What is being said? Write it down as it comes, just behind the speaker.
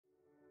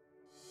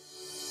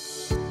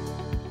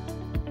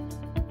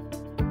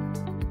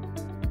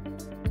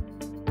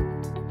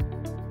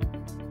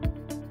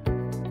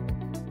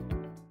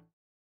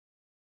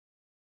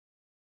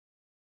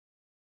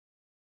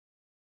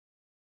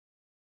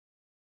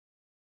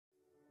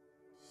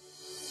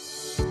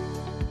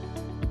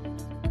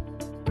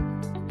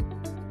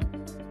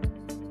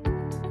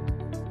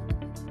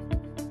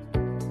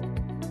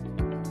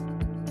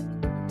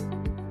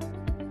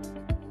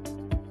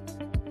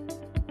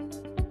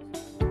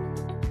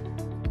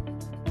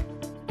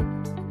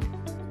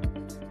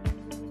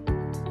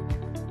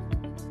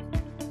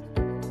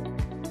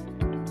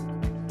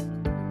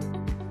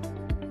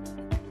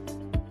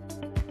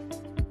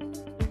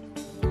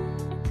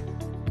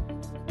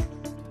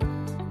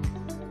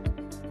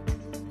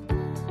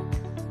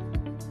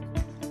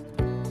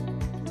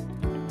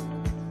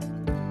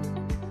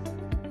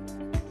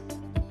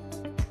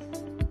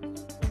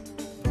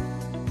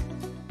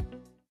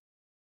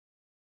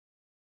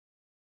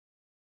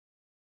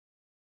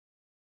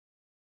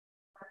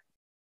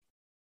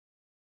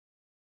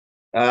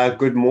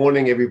Good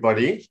morning,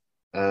 everybody.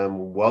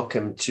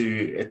 Welcome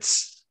to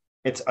It's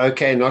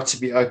Okay Not to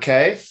Be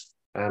Okay.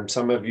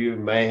 Some of you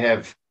may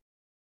have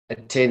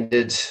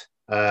attended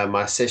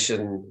my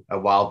session a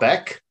while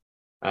back,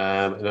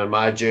 and on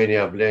my journey,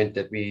 I've learned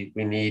that we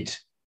need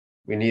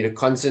a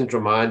constant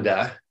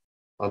reminder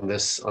on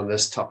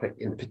this topic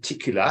in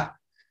particular,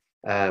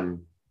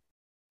 um,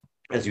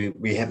 as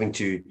we're having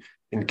to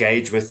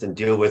engage with and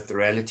deal with the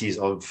realities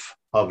of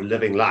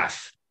living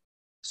life.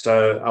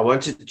 So I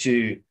wanted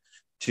to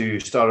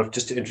start off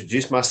just to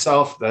introduce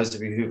myself. Those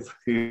of you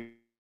who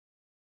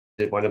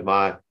did one of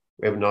my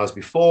webinars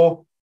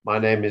before, my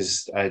name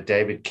is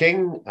David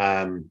King,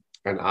 and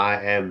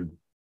I am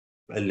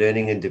a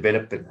learning and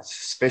development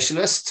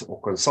specialist or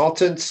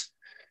consultant.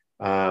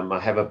 I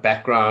have a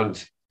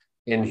background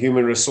in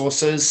human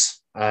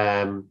resources,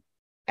 and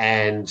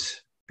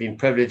been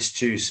privileged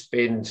to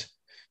spend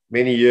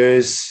many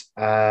years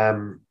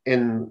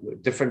in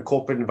different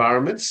corporate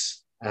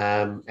environments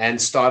and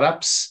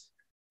startups.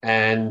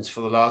 And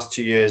for the last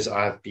 2 years,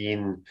 I've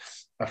been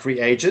a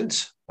free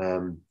agent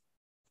on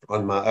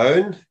my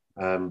own,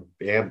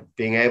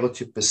 being able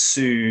to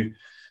pursue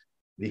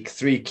the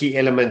three key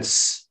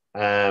elements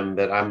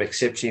that I'm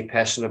exceptionally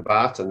passionate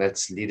about, and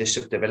that's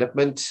leadership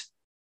development,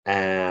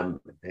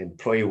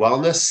 employee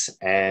wellness,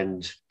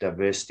 and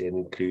diversity and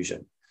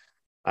inclusion.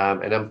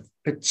 And I'm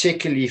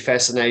particularly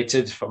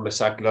fascinated from a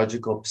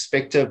psychological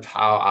perspective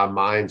how our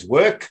minds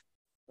work.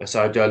 And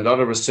so I do a lot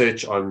of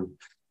research on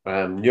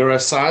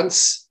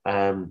neuroscience,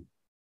 and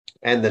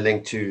the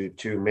link to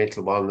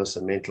mental wellness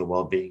and mental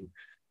well-being.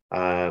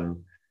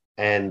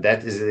 And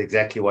that is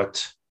exactly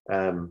what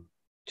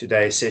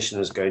today's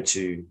session is going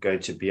to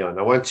be on.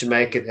 I want to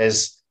make it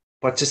as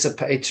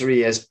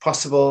participatory as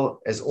possible,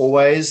 as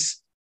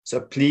always. So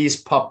please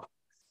pop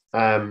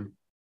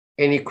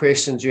any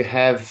questions you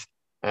have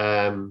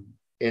in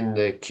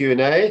the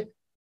Q&A.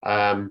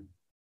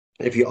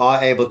 If you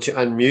are able to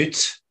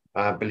unmute,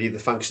 I believe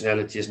the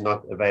functionality is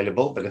not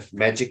available, but if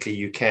magically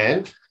you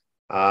can,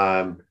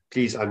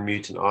 please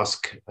unmute and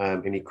ask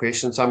any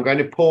questions. So I'm going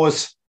to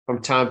pause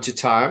from time to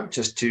time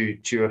just to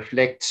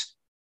reflect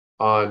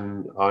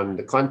on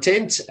the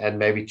content and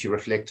maybe to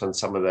reflect on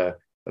some of the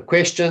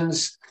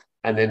questions.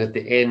 And then at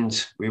the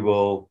end,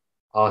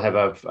 I'll have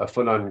a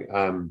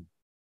full-on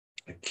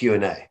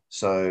Q&A.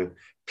 So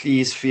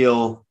please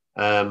feel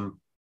that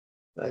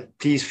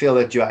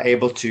you are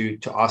able to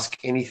ask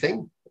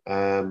anything,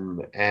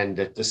 and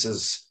that this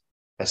is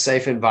a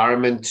safe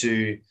environment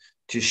to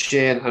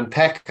share and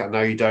unpack. I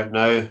know you don't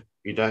know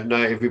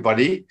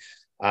everybody,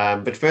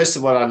 but first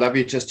of all, I'd love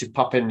you just to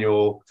pop in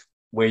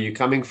where you're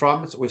coming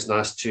from. It's always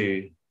nice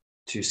to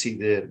see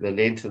the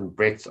length and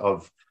breadth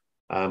of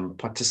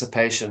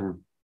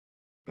participation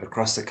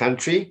across the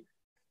country,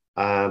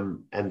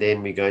 and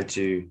then we're going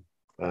to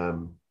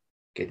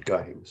get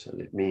going. So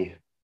let me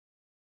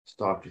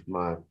start with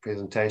my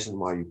presentation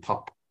while you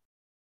pop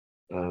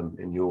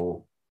in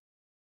your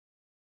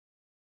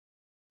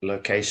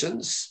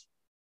locations.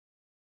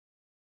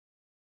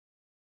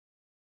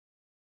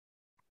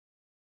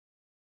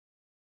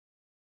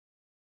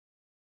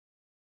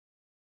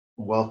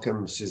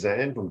 Welcome,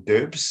 Suzanne from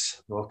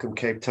Durbs. Welcome,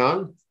 Cape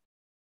Town.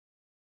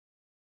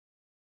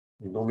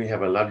 We normally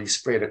have a lovely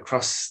spread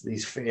across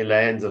these fair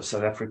lands of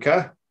South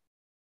Africa.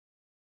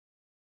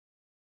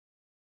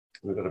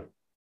 We've got a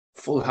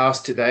full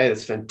house today.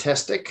 That's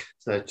fantastic.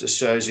 So it just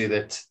shows you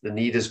that the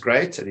need is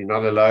great and you're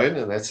not alone.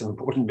 And that's an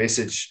important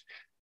message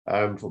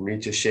for me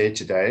to share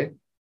today.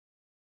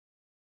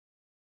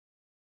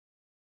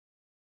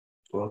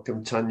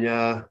 Welcome,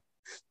 Tanya.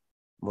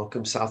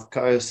 Welcome, South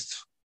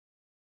Coast.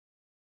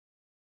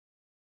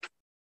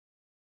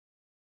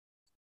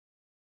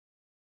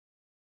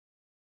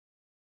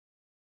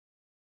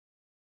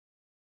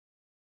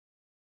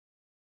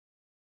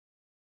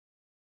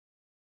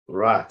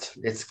 Right,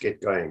 let's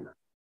get going.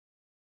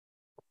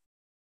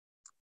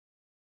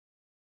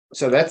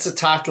 So that's the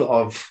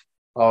title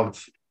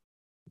of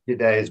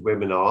today's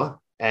webinar.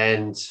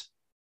 And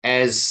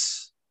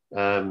as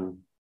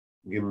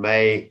you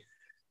may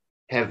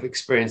have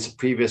experienced a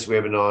previous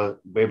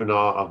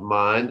webinar of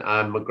mine,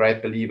 I'm a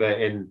great believer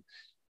in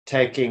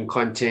taking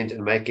content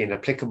and making it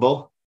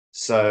applicable.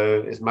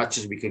 So as much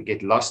as we could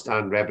get lost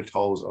down rabbit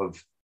holes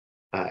of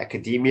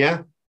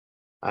academia,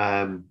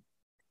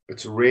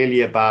 it's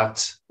really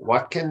about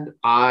what can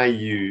I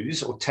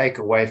use or take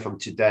away from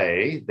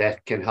today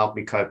that can help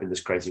me cope in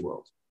this crazy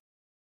world.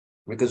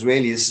 Because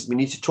really, we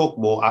need to talk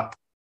more up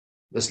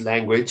this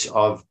language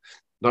of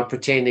not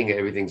pretending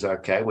everything's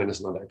okay when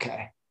it's not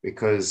okay.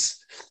 Because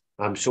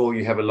I'm sure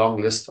you have a long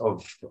list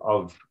of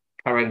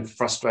current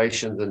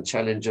frustrations and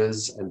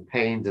challenges and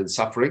pains and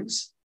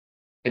sufferings,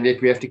 and yet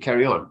we have to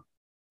carry on.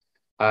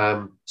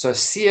 So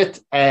see it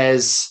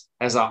as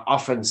I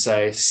often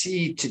say,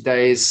 see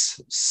today's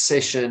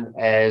session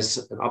as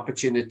an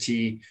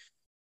opportunity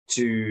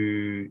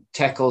to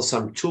tackle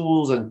some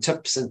tools and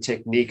tips and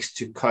techniques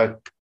to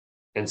cope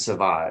and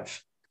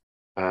survive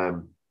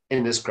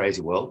in this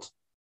crazy world.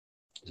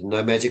 There's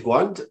no magic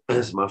wand.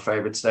 That's my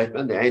favorite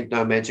statement. There ain't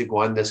no magic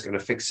wand that's going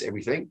to fix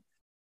everything.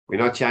 We're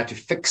not here to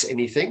fix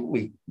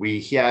anything. We're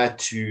here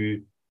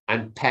to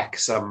unpack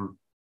some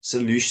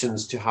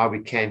solutions to how we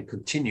can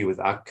continue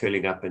without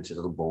curling up into a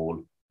little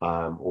ball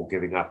or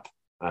giving up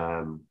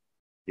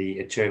the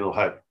eternal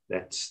hope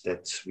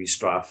that we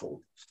strive for.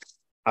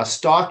 I'll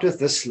start with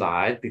this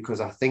slide because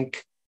I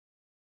think,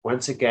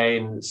 once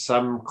again,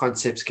 some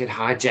concepts get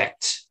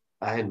hijacked,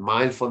 and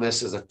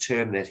mindfulness is a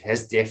term that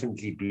has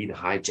definitely been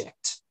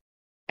hijacked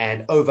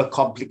and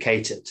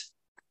overcomplicated.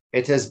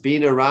 It has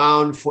been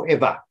around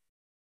forever.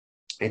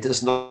 It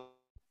is not,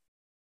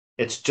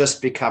 it's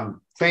just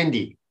become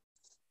trendy.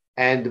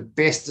 And the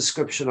best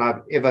description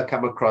I've ever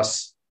come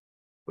across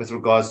with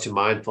regards to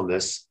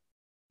mindfulness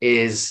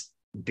is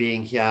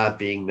being here,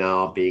 being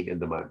now, being in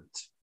the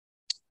moment.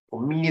 For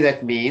me,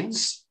 that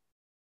means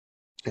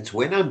it's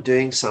when I'm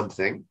doing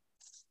something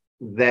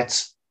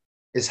that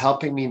is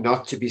helping me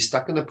not to be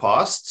stuck in the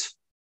past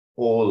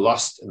or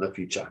lost in the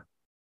future.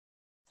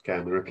 Okay, I'm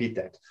going to repeat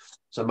that.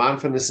 So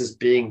mindfulness is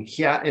being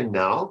here and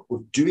now,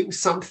 or doing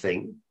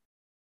something,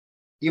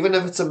 even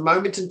if it's a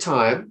moment in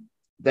time,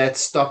 that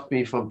stopped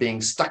me from being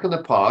stuck in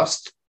the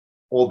past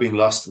or being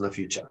lost in the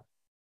future.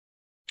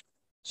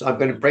 So I'm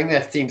going to bring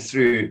that theme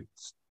through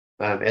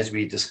as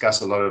we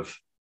discuss a lot of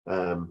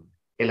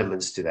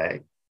elements today.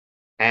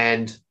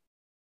 And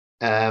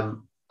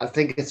I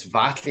think it's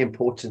vitally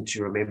important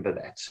to remember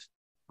that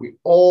we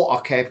all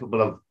are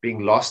capable of being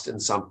lost in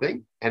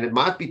something, and it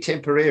might be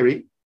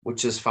temporary,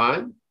 which is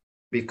fine,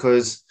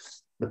 because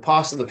the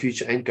past and the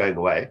future ain't going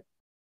away.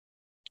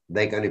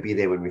 They're going to be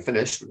there when we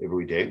finish whatever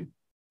we're doing,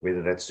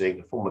 whether that's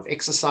doing a form of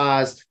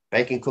exercise,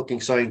 baking,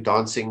 cooking, sewing,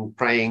 dancing,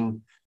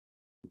 praying,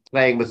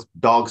 playing with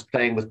dogs,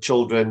 playing with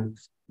children,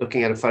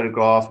 looking at a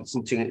photograph,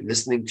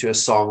 listening to a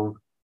song.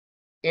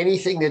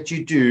 Anything that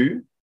you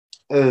do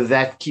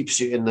that keeps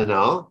you in the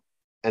now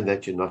and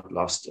that you're not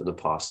lost in the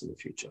past and the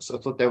future. So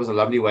I thought that was a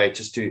lovely way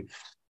just to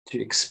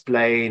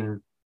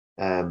explain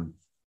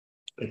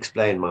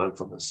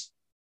mindfulness.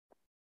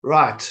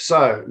 Right.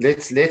 So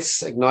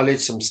let's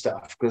acknowledge some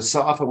stuff, because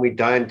so often we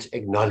don't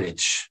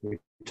acknowledge. We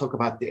talk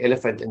about the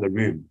elephant in the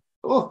room.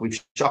 Oh, we're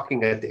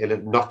shocking at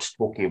the not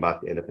talking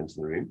about the elephant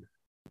in the room.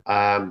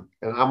 And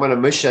I'm on a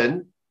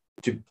mission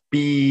to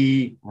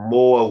be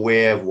more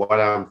aware of what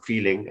I'm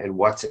feeling and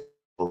what's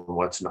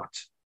not.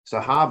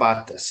 So how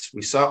about this?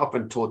 We're so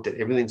often taught that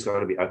everything's got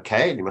to be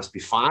okay and you must be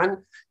fine.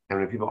 And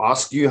when people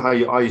ask you how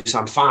you are, you say,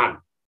 I'm fine.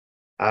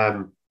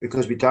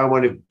 Because we don't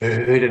want to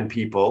burden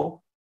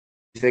people.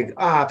 We think,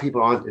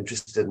 people aren't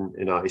interested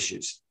in our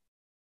issues.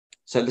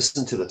 So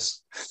listen to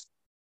this.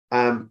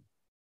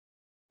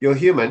 You're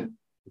human,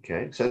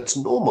 okay? So it's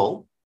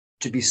normal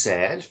to be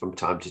sad from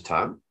time to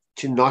time,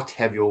 to not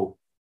have your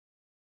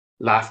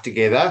life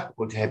together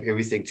or to have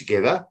everything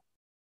together,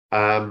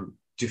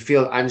 to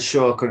feel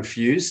unsure,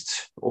 confused,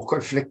 or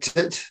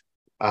conflicted,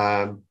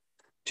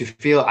 to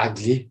feel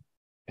ugly,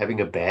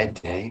 having a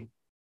bad day,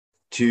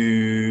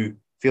 to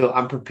feel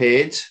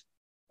unprepared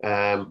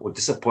or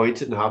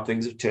disappointed in how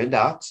things have turned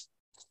out,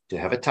 to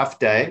have a tough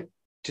day,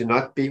 to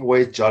not be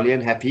always jolly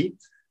and happy,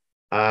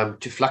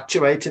 to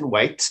fluctuate in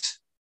weight,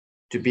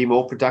 to be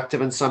more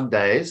productive in some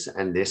days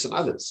and less in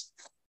others.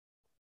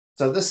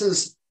 So this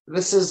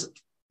is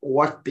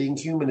what being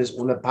human is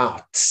all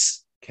about.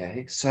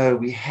 Okay, so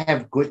we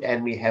have good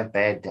and we have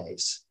bad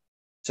days.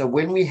 So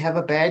when we have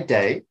a bad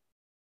day,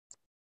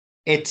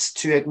 it's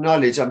to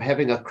acknowledge I'm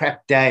having a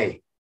crap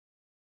day.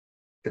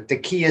 But the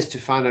key is to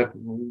find out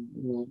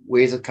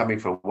where's it coming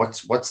from.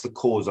 What's the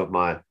cause of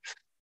my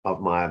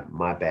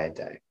bad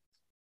day,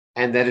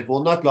 and that it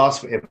will not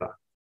last forever.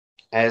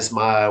 As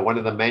one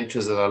of the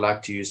mantras that I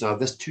like to use now,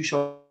 this too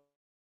shall,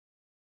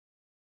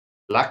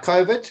 like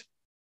COVID,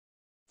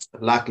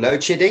 like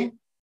load shedding.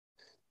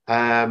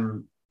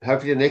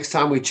 Hopefully the next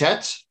time we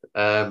chat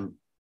in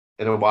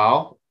a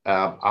while,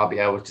 I'll be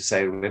able to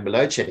say, remember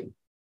load shedding.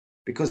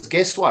 Because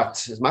guess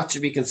what? As much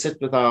as we can sit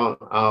with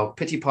our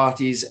pity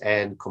parties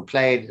and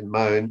complain and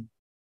moan,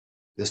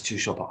 this too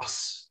shall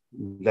pass.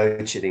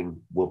 Load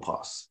shedding will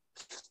pass.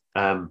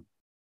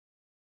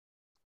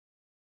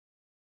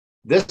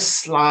 This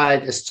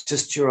slide is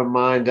just to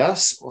remind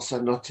us also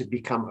not to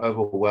become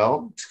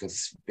overwhelmed, because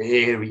it's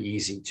very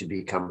easy to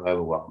become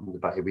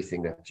overwhelmed by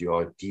everything that you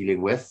are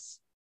dealing with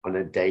on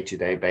a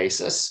day-to-day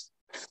basis.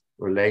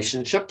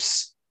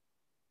 Relationships,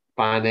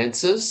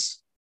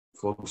 finances,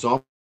 for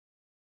example,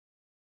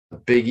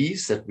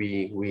 biggies that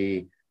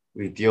we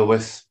deal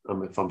with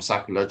from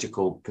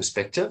psychological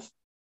perspective.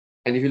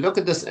 And if you look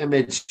at this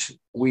image,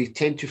 we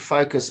tend to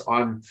focus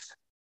on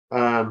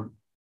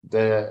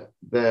the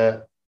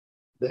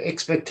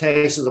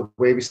expectations of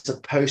where we're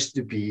supposed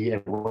to be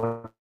and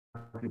what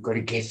we've got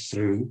to get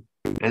through.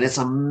 And it's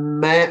a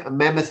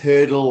mammoth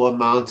hurdle or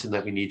mountain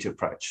that we need to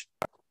approach.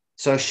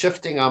 So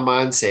shifting our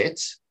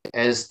mindset,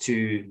 as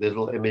to the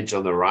little image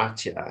on the right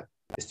here,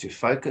 is to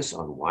focus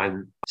on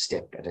one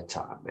step at a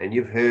time. And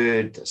you've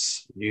heard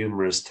this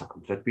numerous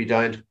times, but we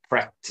don't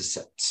practice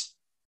it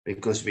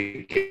because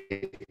we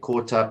get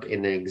caught up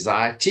in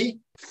anxiety.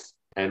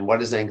 And what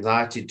does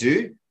anxiety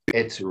do?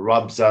 it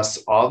robs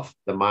us of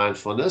the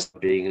mindfulness,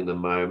 being in the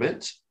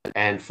moment,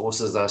 and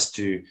forces us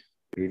to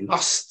be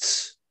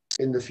lost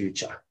in the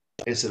future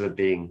instead of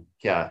being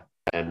here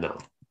and now.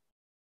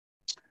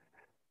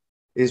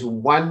 There's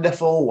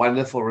wonderful,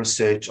 wonderful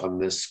research on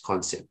this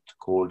concept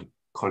called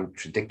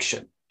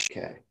contradiction.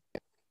 Okay.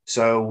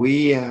 So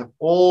we have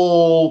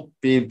all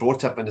been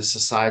brought up in a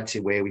society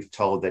where we've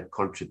told that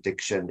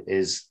contradiction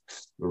is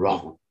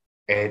wrong.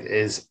 It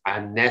is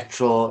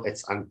unnatural.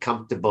 It's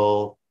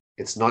uncomfortable.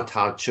 It's not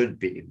how it should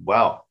be.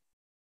 Well,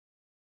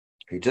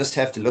 you just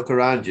have to look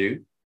around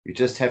you. You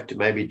just have to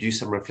maybe do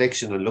some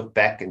reflection and look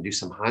back and do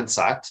some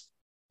hindsight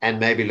and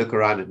maybe look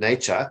around at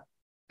nature.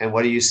 And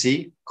what do you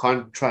see?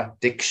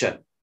 Contradiction.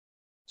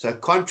 So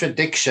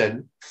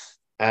contradiction,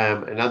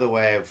 another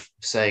way of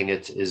saying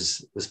it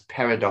is this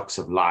paradox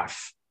of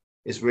life,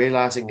 is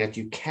realizing that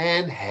you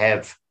can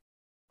have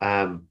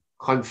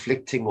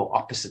conflicting or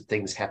opposite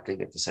things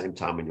happening at the same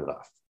time in your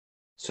life.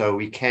 So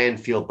we can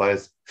feel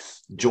both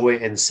joy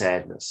and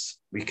sadness.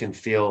 We can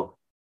feel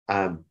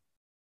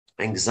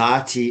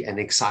anxiety and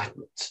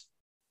excitement.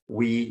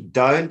 We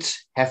don't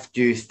have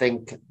to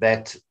think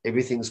that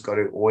everything's got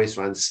to always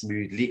run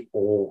smoothly,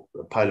 or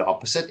the polar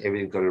opposite,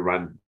 everything's got to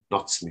run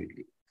not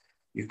smoothly.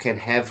 You can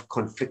have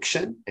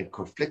confliction, and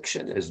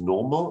confliction is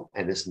normal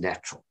and is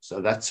natural.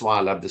 So that's why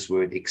I love this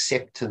word,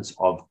 acceptance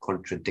of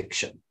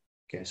contradiction.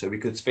 Okay, so we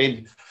could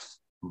spend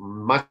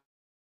much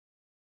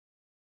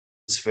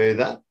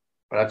further,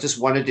 but I just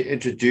wanted to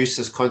introduce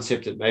this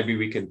concept that maybe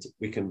we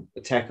can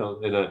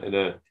tackle in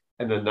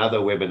another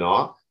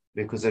webinar,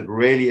 because it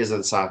really is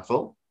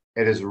insightful.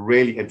 It is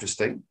really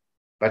interesting.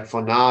 But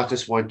for now, I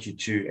just want you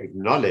to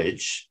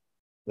acknowledge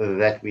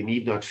that we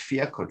need not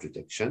fear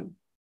contradiction,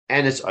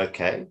 and it's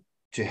okay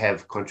to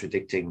have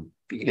contradicting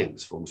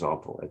feelings, for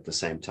example, at the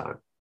same time,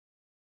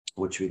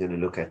 which we're going to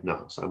look at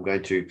now. So I'm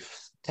going to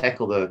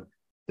tackle the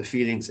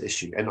feelings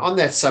issue. And on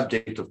that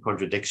subject of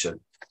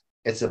contradiction,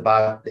 it's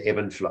about the ebb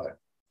and flow.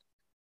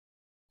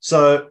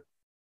 So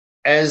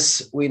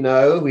as we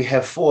know, we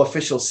have 4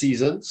 official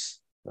seasons: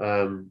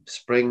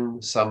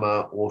 spring,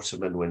 summer,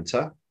 autumn, and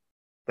winter.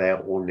 They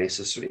are all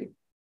necessary.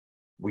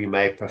 We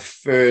may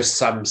prefer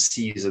some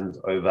seasons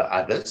over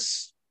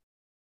others.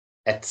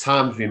 At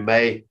times we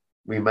may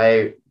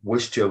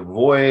wish to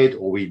avoid,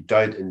 or we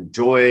don't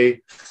enjoy,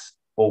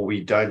 or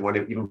we don't want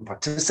to even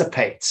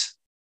participate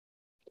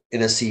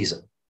in a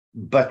season,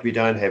 but we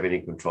don't have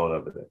any control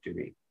over that, do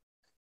we?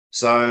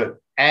 So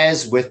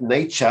as with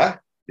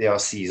nature, there are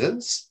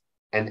seasons,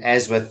 and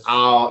as with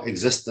our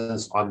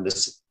existence on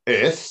this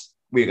earth,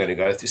 we're going to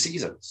go through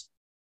seasons.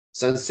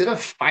 So instead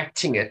of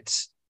fighting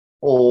it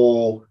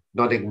or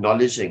not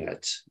acknowledging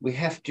it, we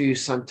have to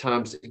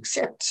sometimes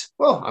accept,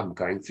 well, I'm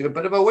going through a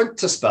bit of a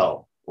winter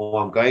spell,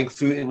 or I'm going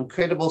through an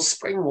incredible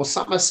spring or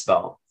summer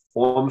spell,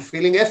 or I'm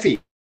feeling iffy.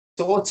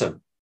 It's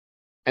autumn.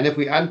 And if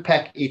we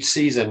unpack each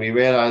season, we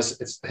realize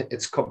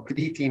it's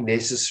completely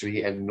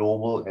necessary and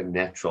normal and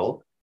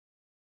natural.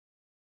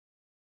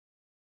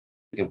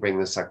 We can bring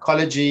the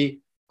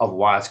psychology of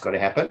why it's got to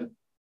happen.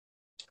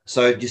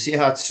 So do you see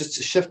how it's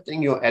just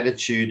shifting your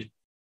attitude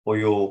or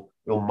your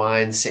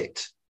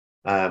mindset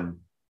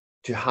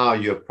to how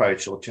you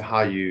approach, or to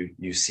how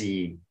you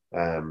see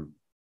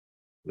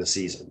the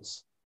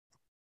seasons?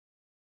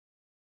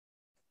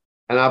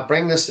 And I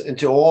bring this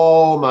into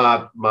all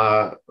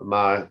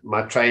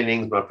my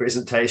trainings, my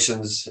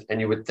presentations, and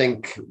you would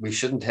think we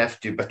shouldn't have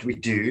to, but we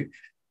do,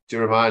 to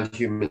remind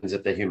humans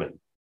that they're human,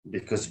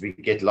 because we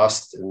get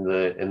lost in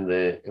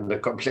the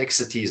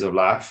complexities of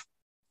life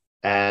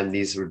and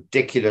these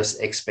ridiculous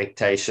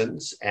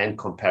expectations and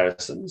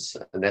comparisons.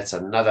 And that's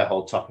another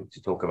whole topic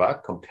to talk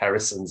about,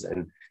 comparisons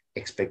and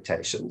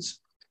expectations.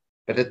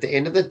 But at the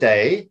end of the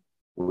day,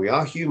 we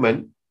are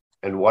human.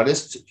 And what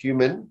does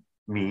human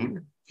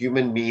mean?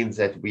 Human means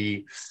that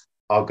we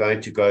are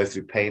going to go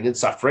through pain and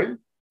suffering,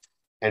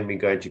 and we're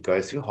going to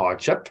go through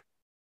hardship,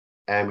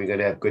 and we're going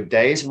to have good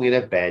days and we're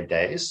going to have bad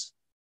days.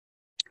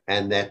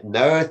 And that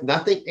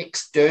nothing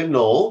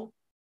external,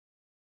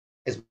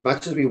 as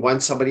much as we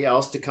want somebody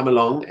else to come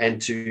along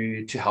and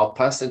to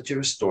help us and to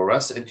restore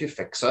us and to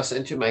fix us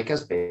and to make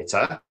us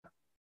better,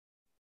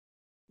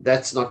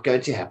 that's not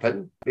going to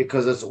happen,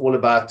 because it's all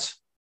about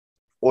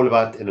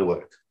inner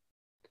work.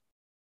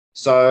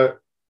 So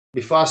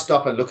before I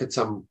stop and look at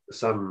some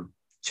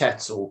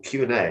chats or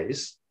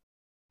Q&As,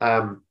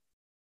 I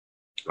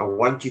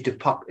want you to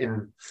pop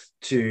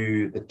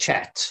into the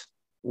chat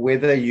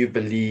whether you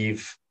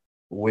believe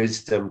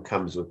wisdom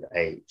comes with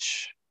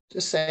age.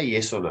 Just say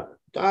yes or no.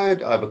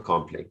 Don't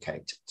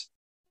overcomplicate it.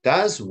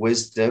 Does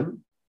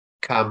wisdom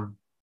come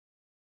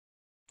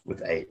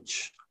with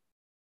age?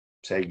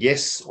 Say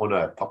yes or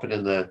no. Pop it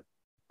in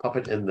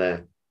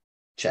the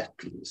chat,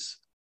 please.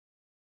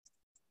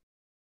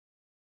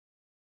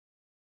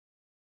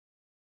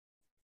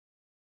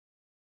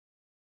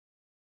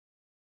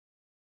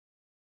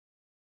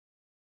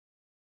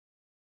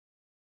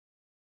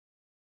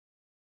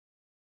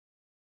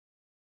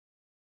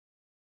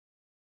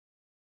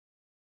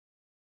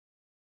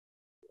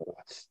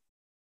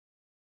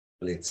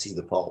 Let's see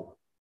the poll.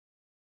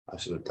 I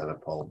should have done a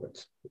poll,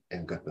 but I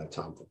ain't got no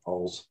time for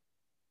polls.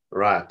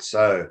 Right,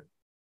 so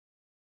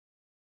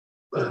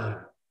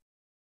let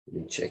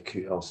me check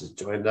who else has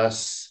joined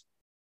us.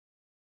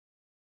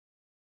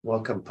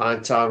 Welcome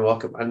Pinetown,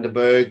 welcome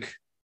Underberg.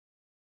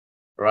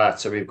 Right,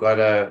 so we've got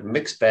a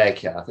mixed bag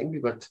here. I think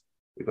we've got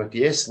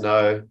yes,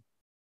 no,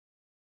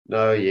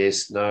 no,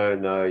 yes, no,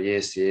 no,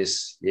 yes,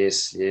 yes,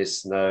 yes,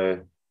 yes,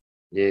 no,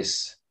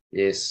 yes,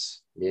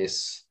 yes,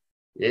 yes,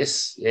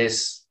 yes,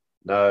 yes,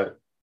 no,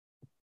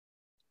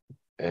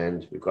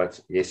 and we've got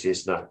yes,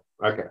 yes, no.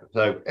 Okay,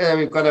 so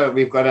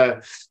we've got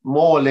a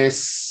more or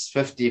less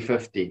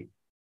 50-50.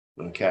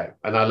 Okay,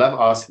 and I love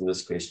asking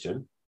this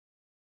question.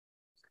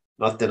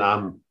 Not that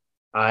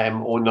I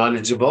am all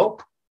knowledgeable,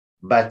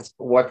 but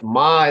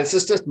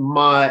this is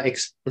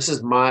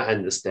my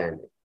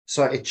understanding.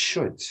 So it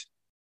should.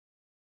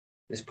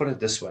 Let's put it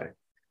this way.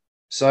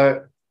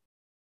 So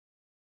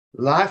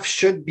life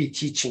should be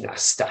teaching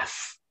us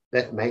stuff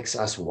that makes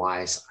us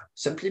wiser,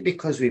 simply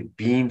because we've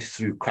been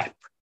through crap.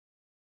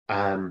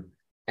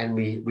 And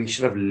we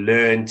should have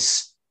learned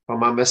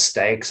from our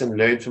mistakes and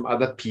learned from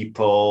other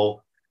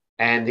people,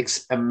 and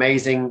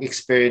amazing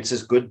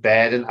experiences, good,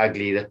 bad, and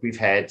ugly, that we've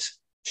had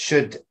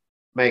should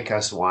make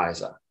us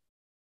wiser.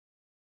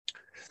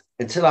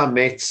 Until I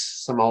met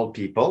some old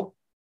people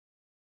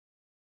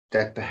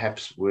that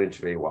perhaps weren't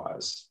very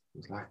wise.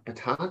 It's like, but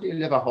how do you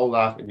live a whole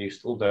life and you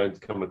still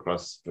don't come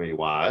across very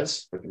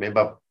wise? But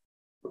remember,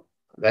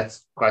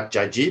 that's quite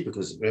judgy,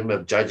 because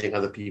remember, judging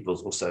other people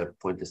is also a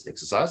pointless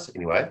exercise.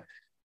 Anyway,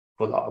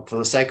 for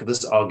the sake of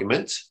this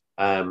argument,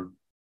 and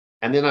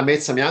then I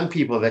met some young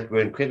people that were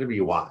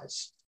incredibly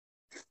wise,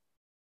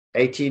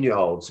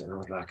 18-year-olds, and I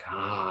was like,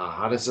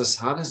 how does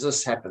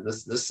this happen?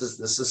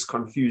 This is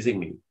confusing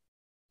me.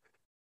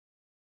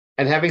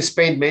 And having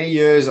spent many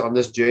years on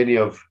this journey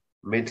of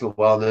mental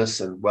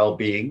wellness and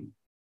well-being,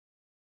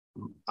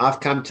 I've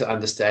come to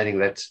understanding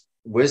that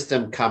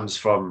wisdom comes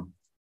from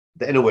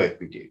the inner work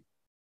we do.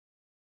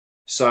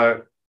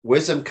 So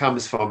wisdom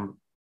comes from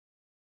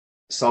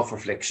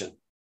self-reflection.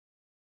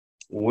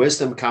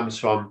 Wisdom comes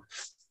from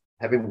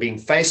having been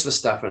faced with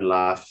stuff in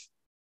life,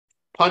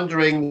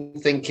 pondering,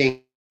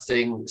 thinking,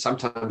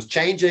 sometimes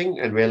changing,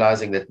 and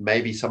realizing that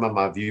maybe some of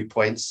my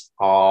viewpoints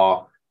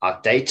are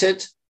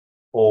outdated,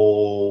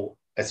 or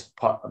it's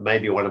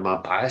maybe one of my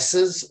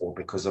biases, or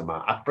because of my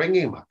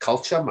upbringing, my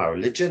culture, my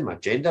religion, my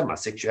gender, my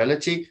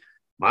sexuality,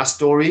 my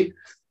story,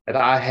 that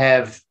I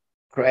have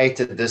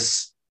created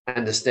this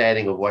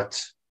understanding of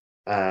what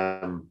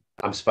I'm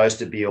supposed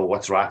to be, or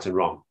what's right and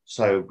wrong.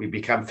 So we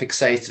become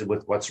fixated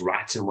with what's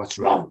right and what's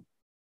wrong.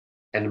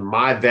 And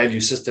my value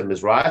system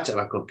is right,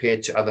 and I compare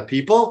it to other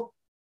people,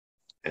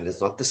 and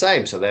it's not the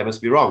same, so they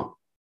must be wrong.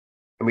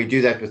 And we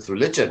do that with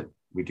religion.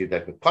 We do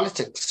that with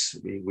politics.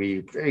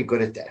 We're very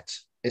good at that.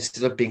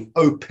 Instead of being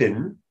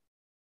open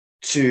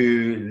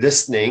to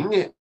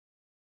listening,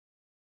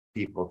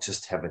 people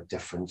just have a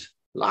different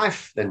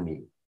life than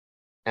me.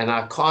 And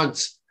I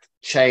can't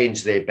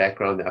change their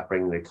background, their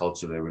upbringing, their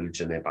culture, their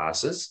religion, their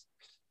biases,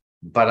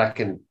 but I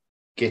can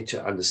get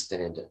to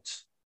understand it.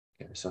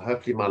 Okay, so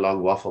hopefully my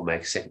long waffle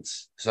makes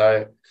sense.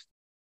 So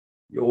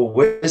our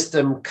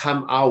wisdom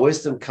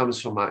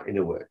comes from our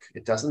inner work.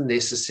 It doesn't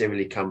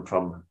necessarily come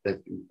from the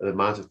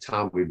amount of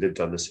time we've lived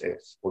on this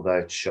earth, although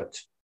it should.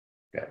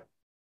 Okay.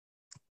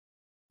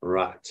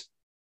 Right.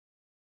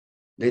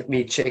 Let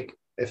me check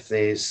if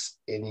there's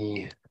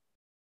any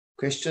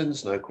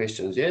questions. No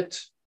questions yet.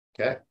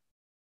 Okay.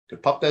 To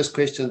pop those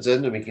questions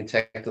in, and we can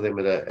tackle them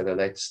at a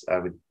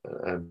later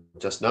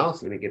just now.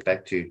 So let me get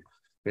back to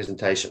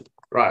presentation.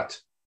 Right.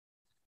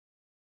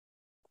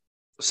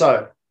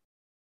 So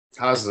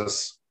how's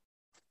this?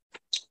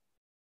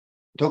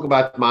 Talk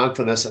about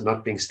mindfulness and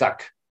not being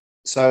stuck.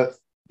 So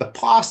the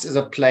past is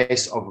a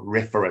place of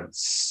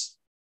reference,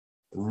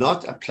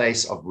 not a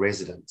place of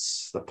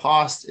residence. The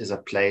past is a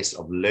place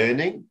of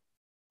learning,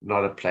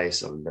 not a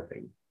place of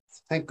living.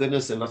 Thank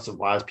goodness there are lots of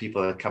wise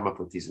people that come up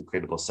with these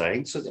incredible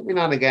sayings. So every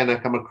now and again, I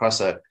come across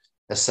a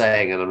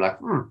saying and I'm like,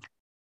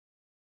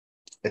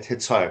 it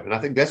hits home. And I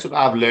think that's what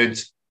I've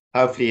learned,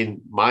 hopefully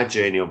in my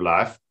journey of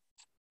life,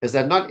 is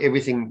that not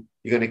everything,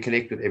 you're going to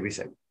connect with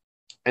everything.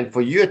 And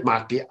for you, it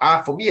might be,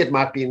 for me, it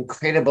might be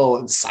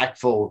incredible,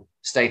 insightful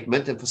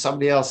statement. And for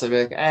somebody else, they'll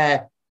be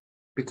like,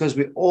 because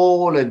we're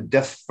all in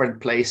different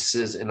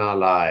places in our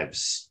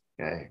lives.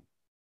 Okay.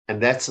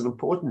 And that's an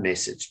important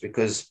message,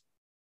 because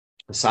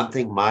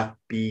something might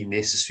be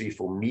necessary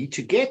for me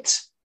to get,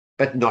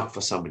 but not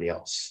for somebody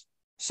else.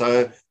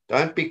 So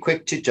don't be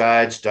quick to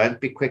judge. Don't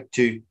be quick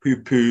to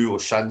poo-poo or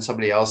shun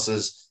somebody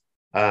else's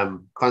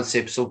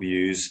concepts or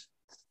views,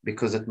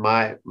 because it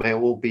may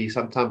all be,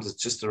 sometimes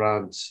it's just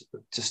around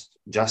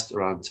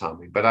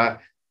timing. But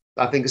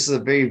I think this is a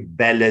very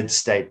valid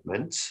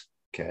statement,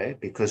 okay,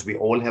 because we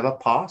all have a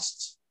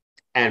past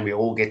and we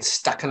all get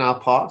stuck in our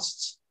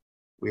pasts.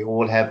 We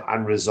all have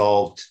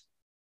unresolved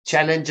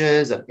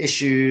challenges and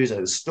issues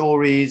and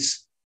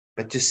stories,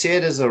 but to see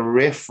it as a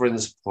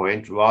reference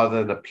point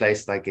rather than a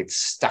place that I get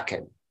stuck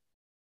in,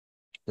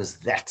 because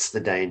that's the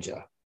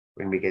danger.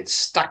 When we get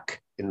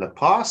stuck in the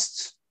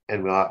past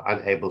and we are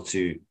unable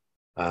to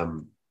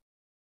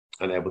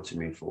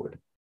move forward.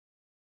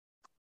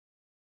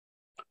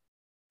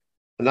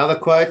 Another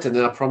quote, and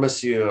then I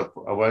promise you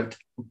I won't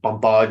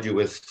bombard you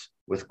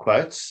with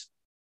quotes.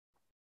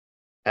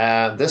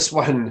 This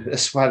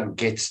one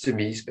gets to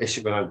me,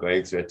 especially when I'm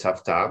going through a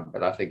tough time,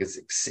 but I think it's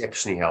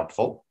exceptionally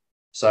helpful.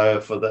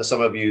 So for some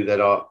of you that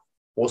are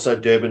also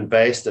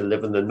Durban-based and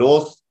live in the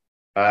north,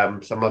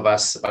 some of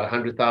us, about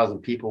 100,000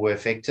 people were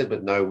affected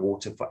with no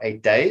water for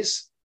 8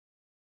 days.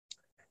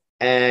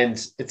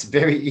 And it's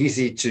very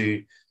easy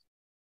to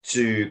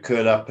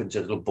curl up into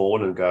a little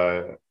ball and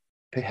go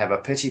have a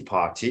pity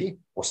party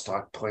or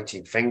start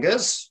pointing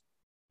fingers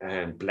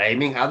and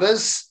blaming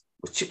others,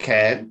 which you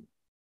can.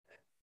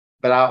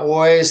 But I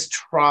always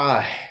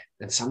try,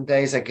 and some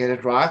days I get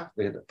it right.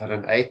 But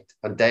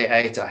on day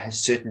 8, I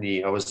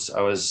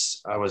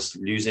was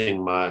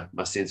losing my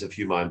sense of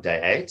humor on day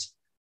 8,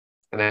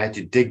 and I had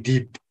to dig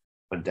deep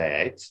on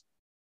day 8.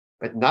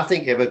 But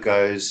nothing ever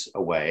goes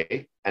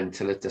away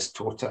until it has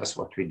taught us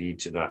what we need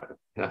to know.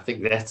 And I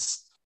think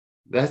that's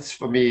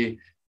for me.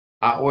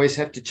 I always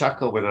have to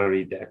chuckle when I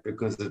read that,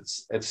 because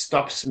it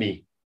stops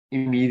me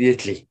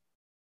immediately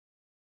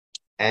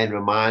and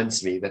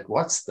reminds me that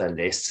what's the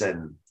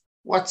lesson?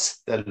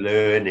 What's the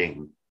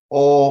learning?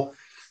 Or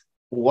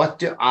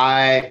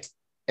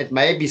it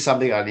may be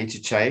something I need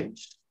to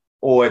change,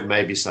 or it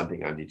may be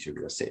something I need to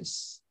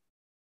reassess.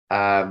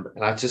 And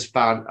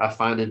I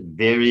find it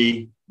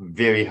very,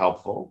 very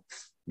helpful,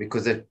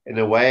 because in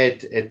a way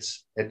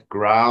it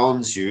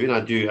grounds you. And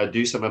I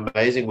do some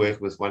amazing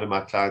work with one of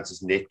my clients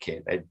is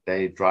Netcare.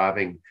 They're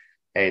driving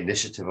an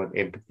initiative on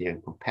empathy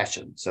and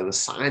compassion. So the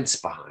science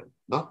behind,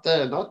 not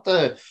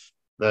the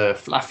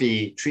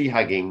fluffy tree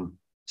hugging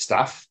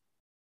stuff,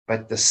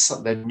 but the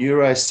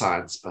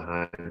neuroscience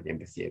behind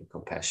empathy and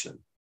compassion.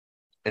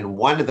 And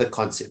one of the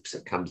concepts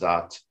that comes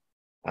out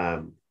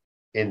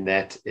in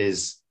that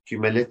is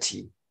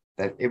humility,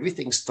 that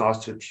everything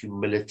starts with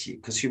humility,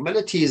 because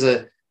humility is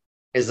an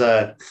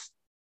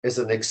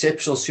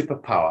exceptional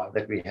superpower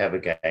that we have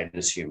again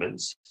as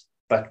humans,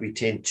 but we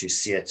tend to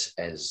see it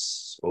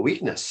as a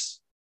weakness.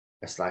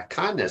 It's like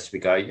kindness. We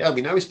go, yeah,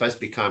 we know we're supposed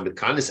to be kind, but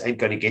kindness ain't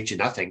going to get you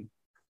nothing.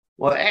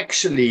 Well,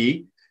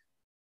 actually,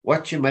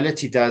 what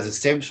humility does, it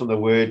stems from the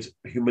word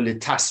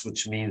humilitas,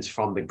 which means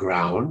from the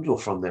ground or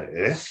from the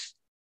earth.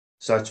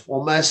 So it's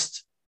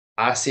almost,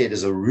 I see it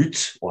as a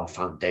root or a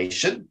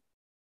foundation.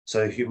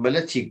 So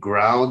humility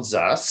grounds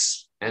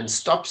us and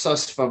stops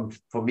us for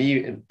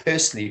me and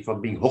personally,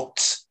 from being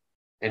hooked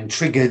and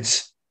triggered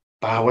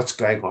by what's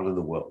going on in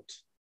the world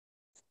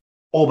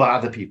or by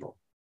other people.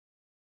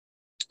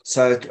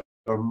 So it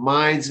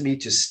reminds me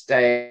to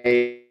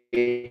stay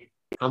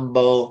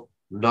humble,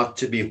 not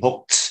to be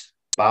hooked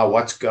by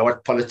what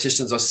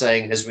politicians are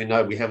saying. As we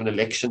know, we have an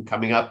election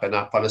coming up, and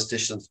our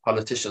politicians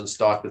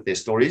start with their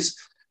stories,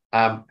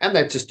 and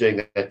they're just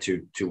doing that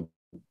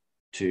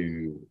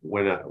to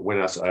win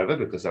us over,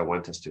 because they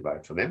want us to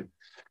vote for them.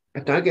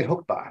 But don't get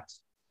hooked by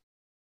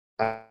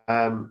it.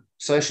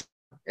 So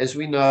as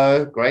we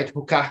know, great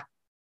hooker,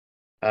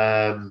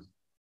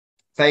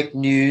 fake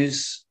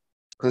news,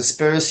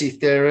 conspiracy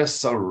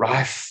theorists are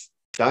rife.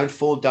 Don't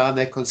fall down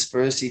that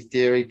conspiracy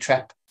theory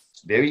trap.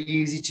 It's very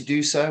easy to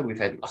do so. We've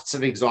had lots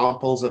of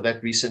examples of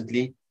that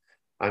recently.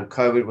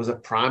 COVID was a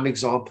prime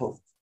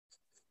example.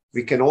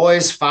 We can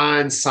always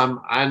find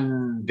some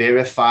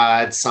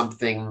unverified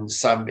something,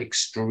 some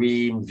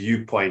extreme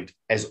viewpoint,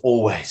 as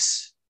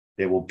always,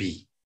 there will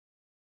be.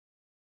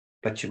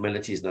 But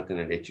humility is not going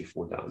to let you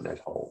fall down that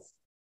hole.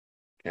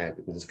 Okay,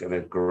 because it's going to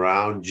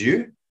ground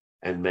you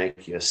and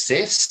make you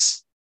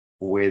assess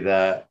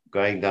whether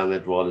going down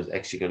that road is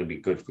actually going to be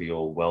good for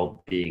your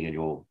well-being and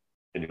your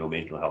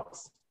mental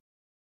health.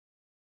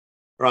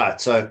 Right,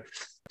 so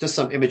just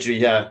some imagery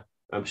here.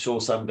 I'm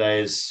sure some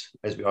days,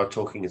 as we are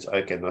talking, it's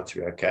okay not to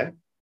be okay.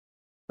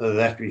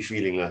 That we're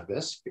feeling like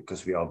this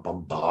because we are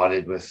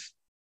bombarded with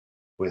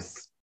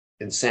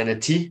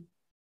insanity,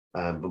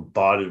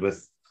 bombarded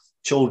with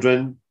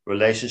children,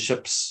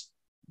 relationships,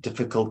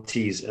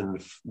 difficulties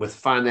with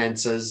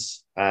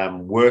finances,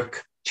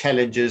 work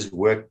challenges,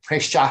 work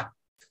pressure,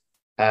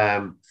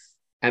 and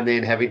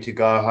then having to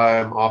go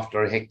home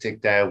after a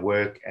hectic day of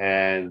work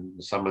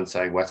and someone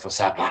saying, "What's for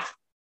supper?"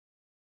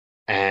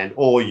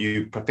 Or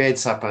you prepared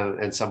supper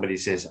and somebody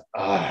says,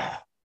 "Oh,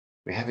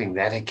 we're having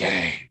that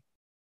again."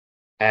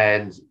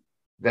 And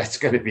that's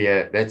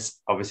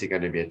obviously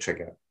going to be a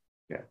trigger.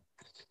 Yeah.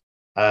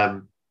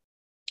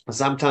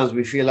 Sometimes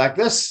we feel like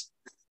this.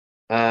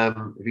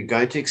 We're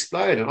going to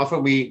explode. And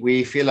often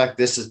we feel like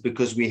this is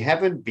because we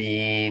haven't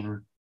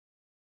been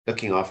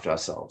looking after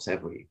ourselves,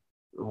 have we?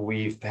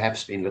 We've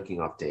perhaps been looking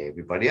after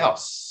everybody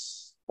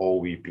else, or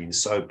we've been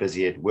so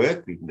busy at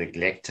work, we've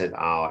neglected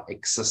our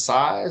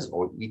exercise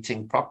or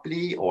eating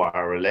properly or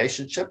our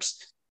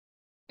relationships.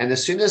 And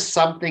as soon as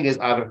something is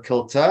out of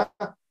kilter,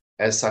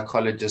 as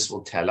psychologists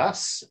will tell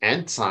us,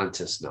 and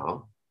scientists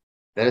now,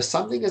 that if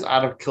something is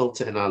out of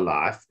kilter in our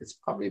life, it's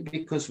probably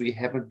because we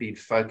haven't been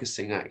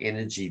focusing our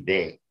energy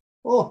there.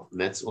 Oh,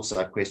 and that's also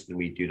a question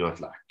we do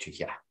not like to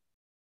hear.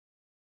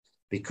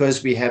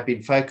 because we have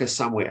been focused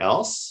somewhere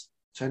else.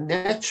 So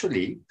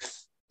naturally,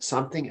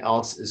 something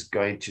else is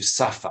going to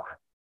suffer.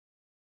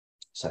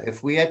 So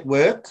if we're at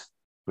work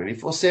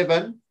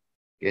 24/7,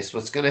 guess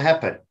what's going to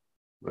happen?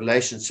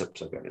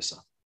 Relationships are going to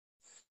suffer.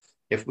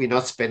 If we're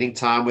not spending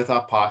time with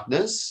our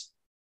partners,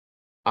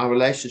 our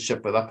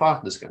relationship with our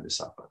partner is going to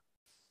suffer.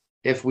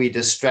 If we're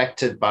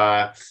distracted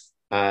by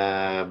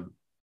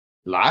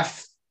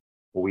life,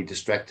 or we're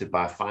distracted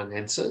by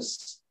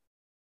finances,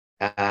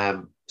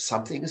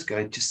 something is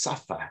going to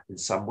suffer in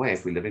some way.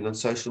 If we're living on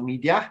social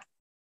media,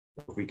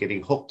 if we're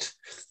getting hooked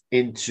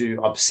into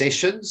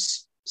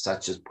obsessions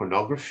such as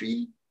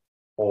pornography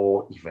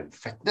or even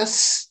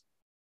fitness,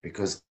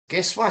 because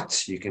guess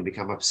what? You can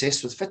become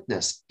obsessed with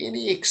fitness.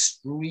 Any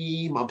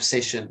extreme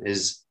obsession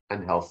is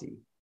unhealthy.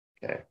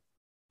 Okay.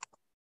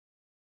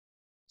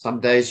 Some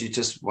days you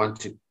just want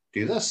to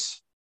do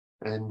this,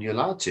 and you're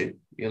allowed to.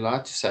 You're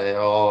allowed to say,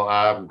 "Oh,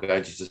 I'm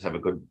going to just have a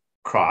good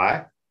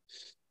cry."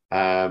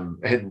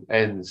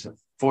 And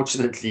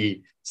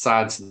fortunately,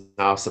 science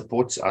now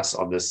supports us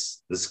on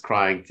this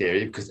crying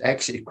theory, because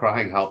actually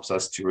crying helps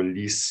us to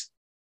release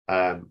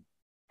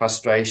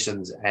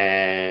frustrations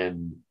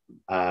and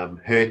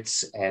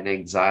hurts and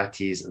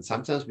anxieties. And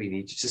sometimes we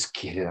need to just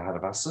get it out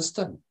of our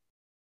system.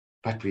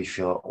 But we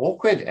feel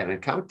awkward and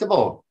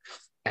uncomfortable.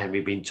 And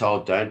we've been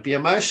told, don't be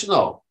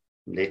emotional.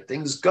 Let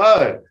things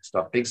go.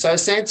 Stop being so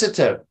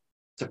sensitive.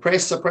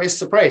 Suppress, suppress,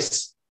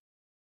 suppress.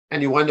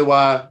 And you wonder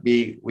why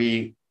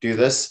we do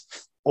this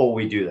or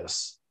we do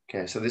this.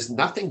 Okay, so there's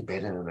nothing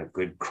better than a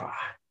good cry.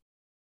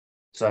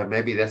 So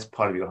maybe that's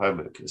part of your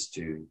homework, is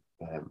to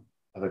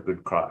have a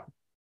good cry.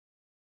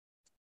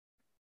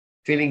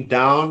 Feeling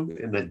down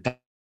in the...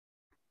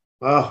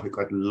 Oh, we've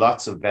got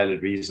lots of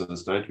valid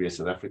reasons, don't we, as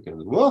South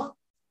Africans? Whoa.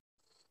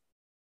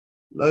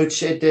 Load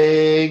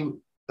shedding,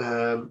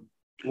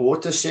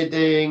 water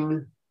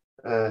shedding,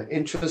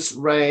 interest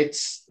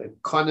rates, the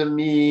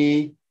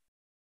economy,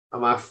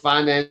 my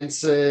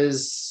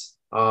finances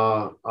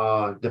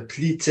are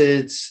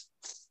depleted.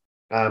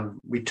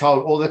 We're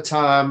told all the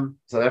time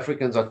South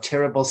Africans are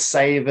terrible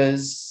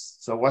savers.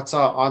 So what's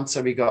our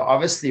answer? We go,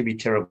 obviously we're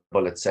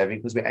terrible at saving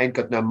because we ain't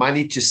got no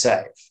money to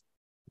save.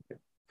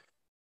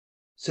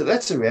 So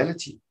that's a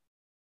reality.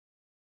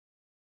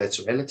 That's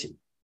a reality.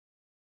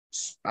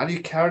 How do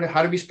you carry?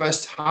 How are we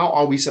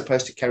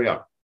supposed to carry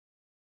on?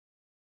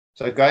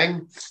 So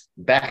going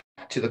back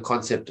to the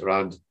concept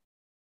around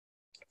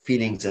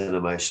feelings and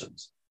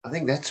emotions, I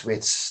think that's where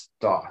it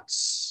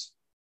starts.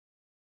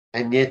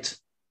 And yet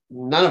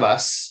none of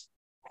us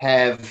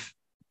have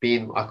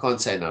been, I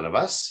can't say none of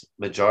us,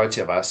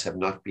 majority of us have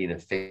not been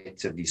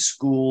effectively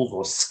schooled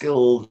or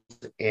skilled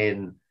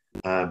in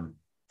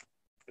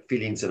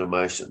feelings and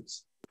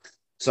emotions.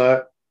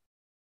 So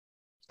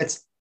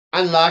it's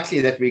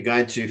unlikely that we're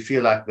going to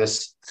feel like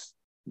this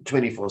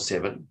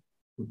 24/7,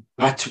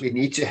 but we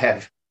need to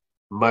have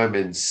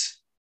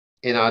moments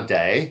in our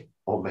day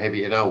or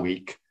maybe in our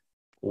week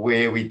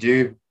where we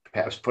do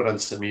perhaps put on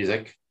some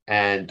music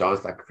and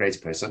dance like a crazy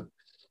person.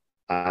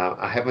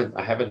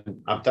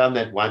 I've done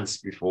that once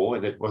before,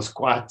 and it was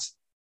quite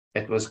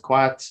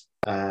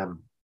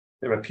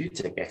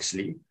therapeutic,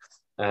 actually,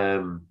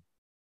 to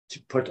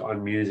put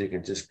on music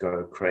and just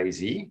go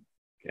crazy.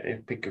 Okay,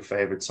 pick your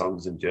favorite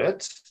songs and do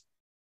it.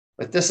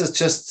 But this is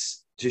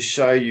just to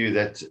show you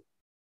that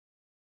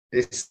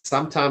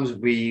sometimes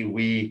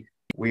we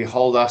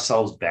hold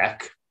ourselves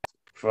back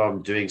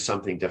from doing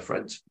something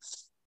different,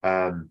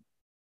 and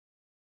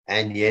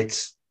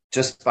yet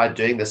just by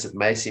doing this, it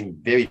may seem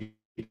very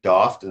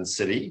daft and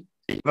silly,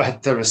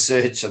 but the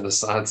research and the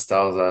science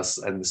tells us,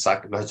 and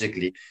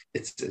psychologically,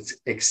 it's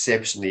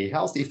exceptionally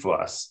healthy for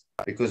us.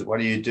 Because what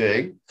are you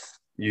doing?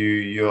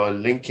 You're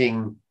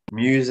linking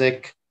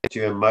music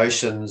to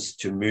emotions,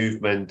 to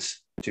movement,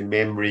 to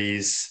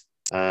memories,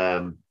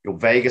 your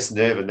vagus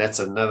nerve, and that's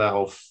another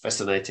whole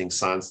fascinating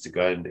science to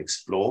go and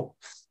explore,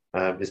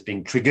 is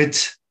being triggered.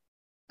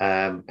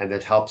 And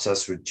that helps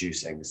us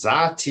reduce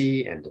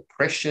anxiety and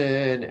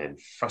depression and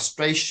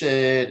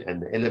frustration,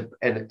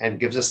 and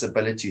gives us the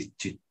ability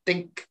to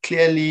think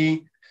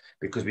clearly,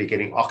 because we're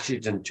getting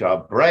oxygen to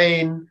our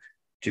brain,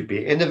 to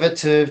be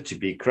innovative, to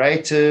be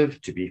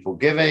creative, to be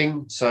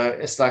forgiving. So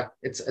it's like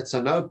it's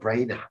a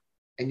no-brainer.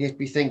 And yet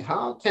we think,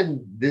 how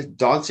can this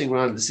dancing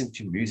around listening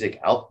to music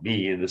help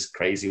me in this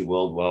crazy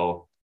world?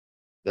 Well,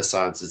 the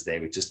science is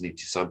there. We just need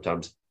to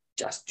sometimes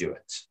just do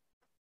it.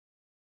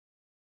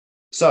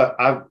 So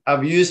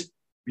I've used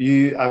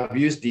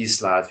these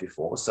slides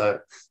before. So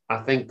I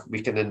think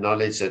we can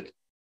acknowledge that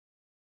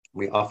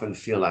we often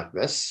feel like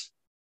this,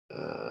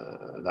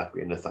 like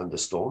we're in a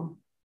thunderstorm.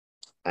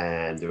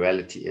 And the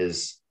reality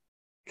is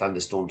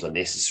thunderstorms are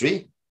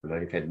necessary.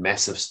 We've had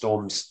massive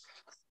storms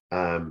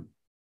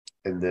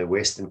in the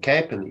Western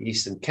Cape and the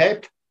Eastern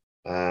Cape,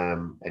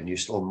 and you're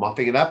still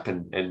mopping it up,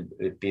 and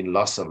it's been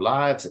loss of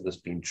lives, and it's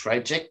been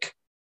tragic.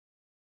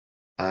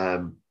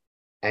 And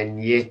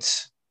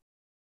yet,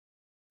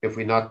 if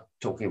we're not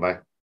talking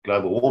about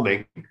global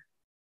warming,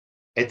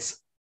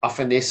 it's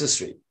often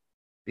necessary,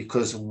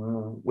 because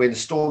when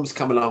storms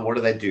come along,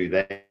 what do?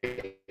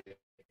 They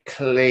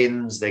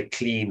cleanse, they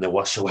clean, they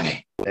wash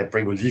away, they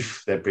bring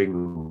relief, they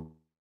bring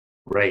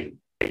rain.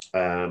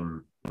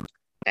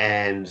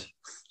 And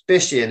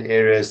especially in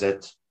areas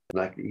that,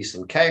 like the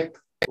Eastern Cape,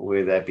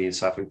 where they've been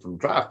suffering from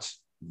drought,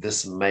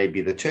 this may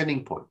be the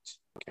turning point.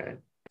 Okay,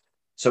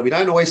 so we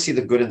don't always see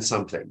the good in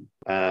something.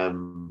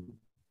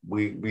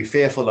 We're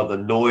fearful of the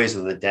noise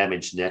and the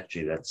damage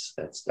naturally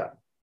that's done.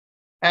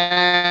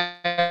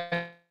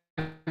 And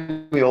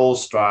we all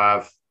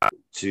strive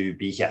to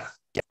be here,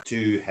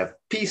 to have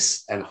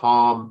peace and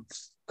calm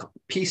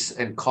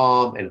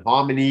and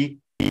harmony.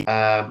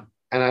 And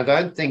I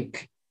don't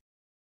think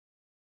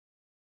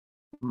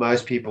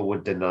most people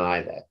would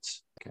deny that.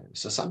 Okay.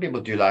 So some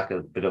people do like a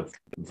bit of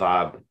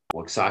vibe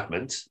or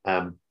excitement,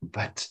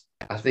 but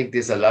I think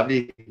there's a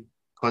lovely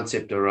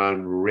concept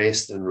around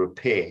rest and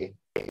repair.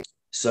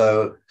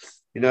 So,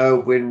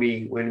 when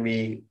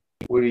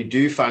we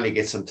do finally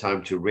get some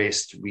time to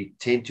rest, we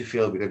tend to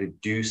feel we've got to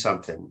do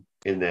something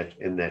in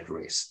that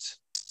rest.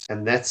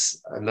 And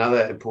that's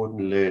another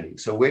important learning.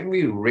 So when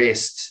we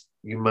rest,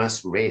 you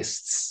must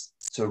rest.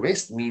 So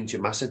rest means you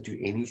mustn't do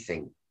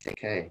anything.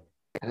 Okay.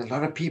 And a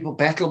lot of people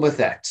battle with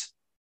that.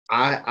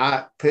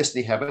 I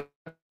personally haven't,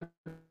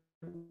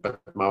 but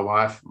my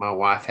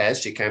wife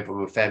has. She came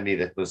from a family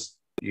that was,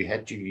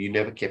 you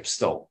never kept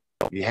still.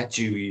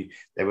 They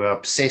were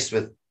obsessed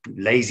with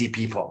lazy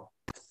people,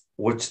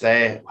 which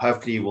they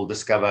hopefully will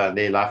discover in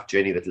their life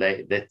journey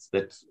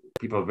that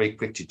people are very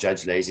quick to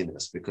judge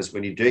laziness, because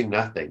when you're doing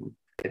nothing,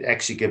 it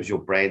actually gives your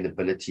brain the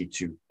ability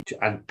to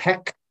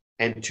unpack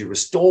and to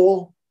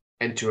restore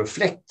and to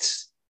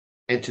reflect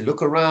and to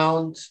look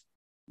around,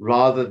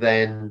 rather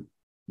than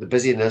the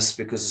busyness.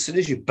 Because as soon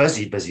as you're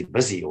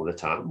busy all the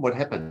time, what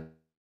happens?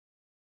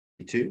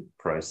 To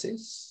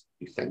process,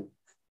 you think,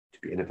 to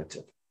be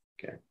innovative.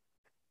 Okay.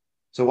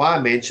 So why I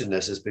mention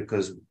this is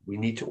because we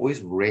need to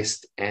always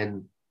rest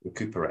and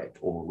recuperate,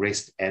 or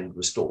rest and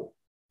restore.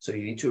 So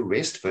you need to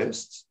rest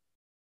first,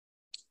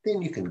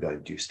 then you can go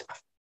and do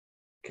stuff.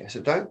 Okay. So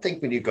don't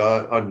think when you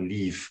go on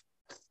leave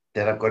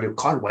that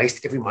can't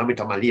waste every moment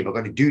on my leave. I've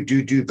got to do,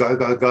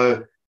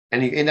 go.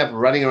 And you end up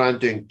running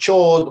around doing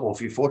chores, or if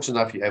you're fortunate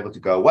enough, you're able to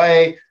go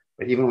away.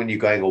 But even when you're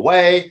going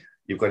away,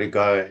 you've got to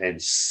go and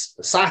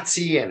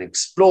sightsee and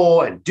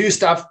explore and do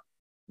stuff.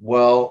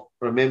 Well,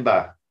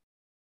 remember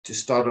to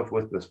start off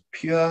with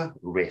pure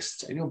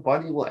rest, and your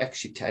body will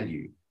actually tell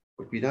you,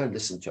 but we don't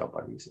listen to our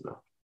bodies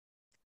enough.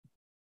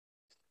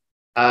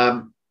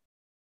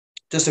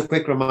 Just a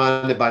quick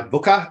reminder about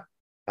VUCA.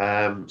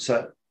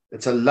 So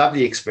it's a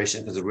lovely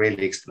expression because it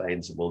really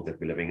explains the world that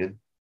we're living in.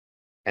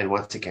 And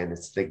once again,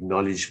 it's the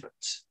acknowledgement,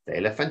 the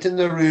elephant in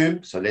the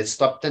room. So let's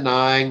stop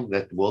denying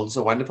that the world is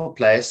a wonderful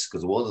place,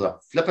 because the world is a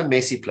flippin'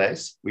 messy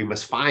place. We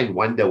must find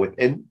wonder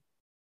within,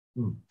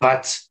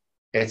 but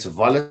it's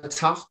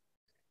volatile,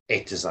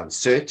 it is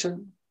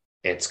uncertain,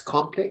 it's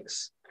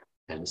complex,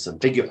 and it's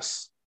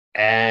ambiguous.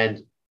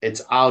 And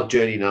it's our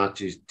journey now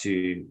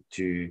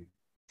to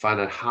find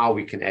out how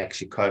we can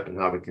actually cope and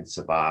how we can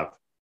survive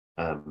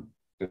in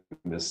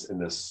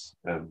this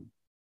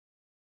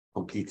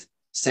complete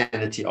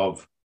sanity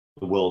of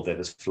the world that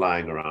is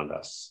flying around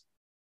us.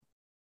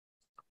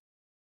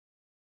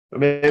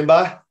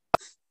 Remember,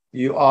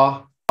 you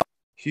are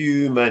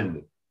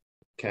human.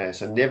 Okay,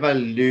 so never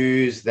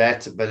lose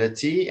that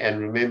ability. And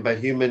remember,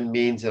 human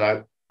means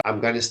that I'm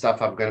going to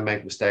stuff, I'm going to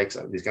make mistakes.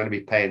 There's going to be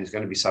pain, there's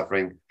going to be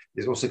suffering.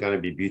 There's also going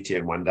to be beauty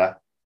and wonder.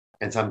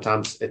 And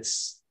sometimes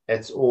it's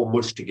all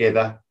mushed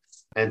together.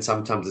 And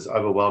sometimes it's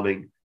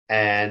overwhelming.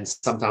 And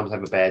sometimes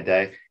have a bad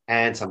day.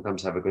 And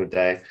sometimes have a good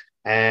day.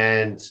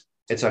 And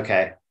it's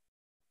okay.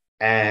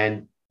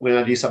 And when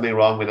I do something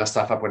wrong, when I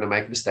stuff up, when I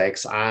make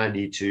mistakes, I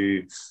need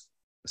to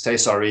say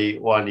sorry,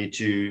 or I need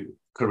to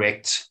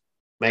correct,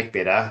 make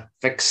better,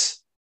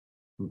 fix,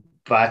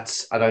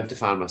 but I don't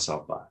define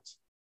myself by it.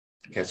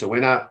 Okay, so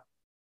when I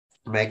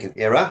make an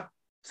error,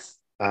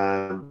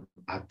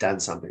 I've done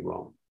something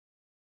wrong.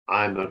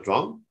 I'm not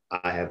wrong.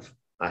 I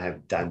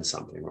have done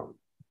something wrong.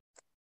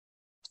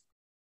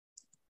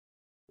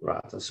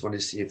 Right, I just want to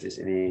see if there's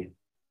any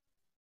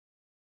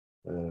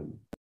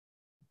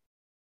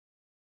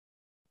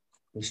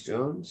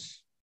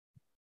questions.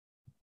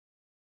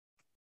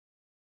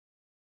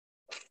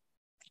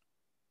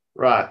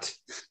 Right.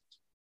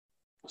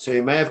 So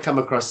you may have come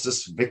across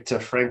this Viktor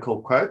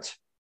Frankl quote.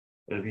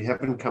 And if you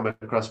haven't come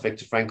across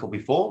Viktor Frankl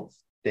before,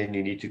 then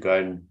you need to go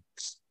and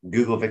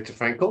Google Viktor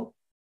Frankl.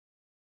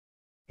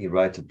 He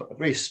wrote a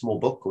very small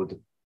book called The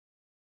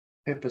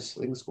Purpose,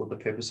 I think it's called The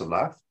Purpose of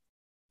Life.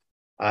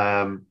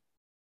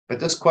 But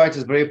this quote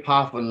is very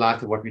powerful in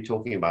light of what we're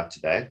talking about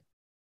today.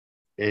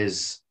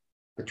 Is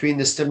between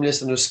the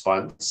stimulus and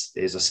response,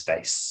 there's a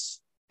space.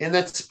 In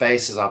that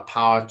space is our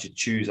power to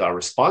choose our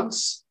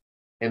response.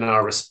 In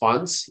our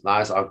response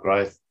lies our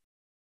growth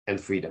and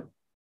freedom.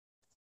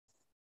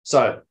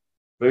 So,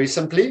 very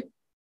simply,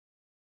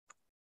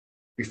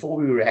 before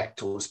we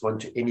react or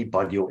respond to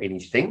anybody or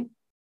anything,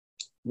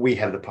 we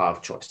have the power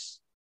of choice.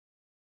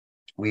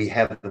 We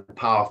have the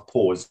power of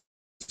pause.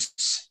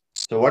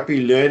 So what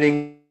we're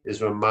learning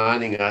is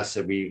reminding us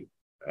that we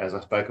as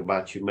I spoke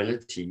about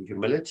humility,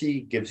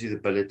 humility gives you the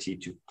ability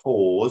to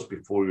pause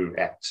before you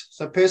react.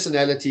 So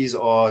personalities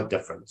are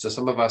different. So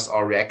some of us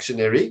are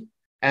reactionary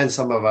and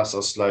some of us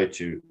are slow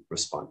to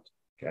respond.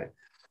 Okay.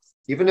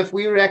 Even if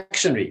we're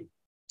reactionary,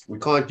 we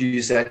can't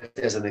use that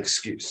as an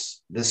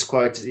excuse. This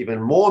quote is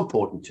even more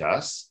important to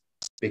us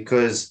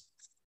because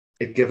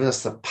it gives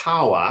us the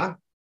power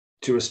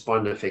to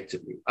respond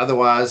effectively.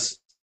 Otherwise,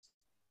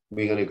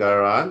 we're going to go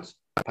around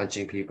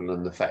punching people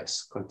in the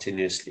face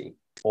continuously,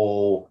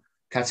 or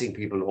cutting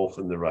people off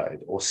in the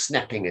road, or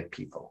snapping at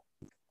people.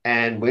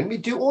 And when we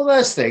do all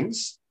those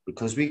things,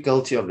 because we're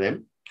guilty of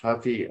them,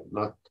 hopefully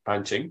not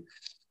punching,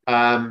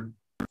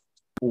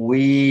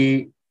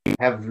 we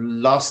have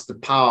lost the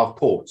power of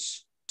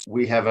pause.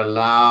 We have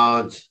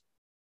allowed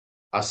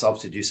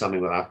ourselves to do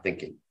something without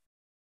thinking.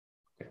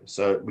 Okay,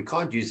 so we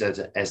can't use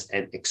that as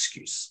an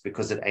excuse,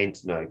 because it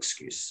ain't no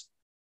excuse.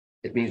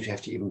 It means we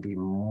have to even be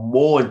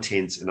more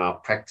intense in our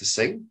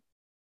practicing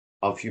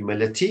of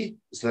humility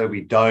so that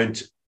we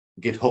don't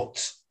get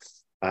hooked,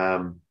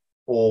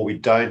 or we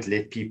don't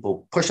let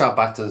people push our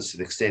buttons to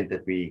the extent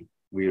that we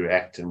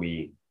react and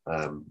we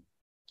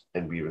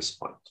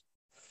respond.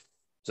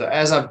 So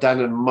as I've done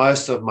in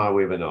most of my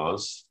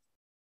webinars,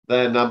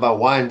 the number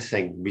one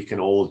thing we can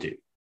all do,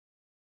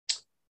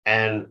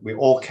 and we're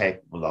all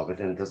capable of it,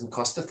 and it doesn't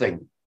cost a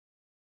thing,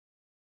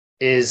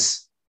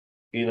 is,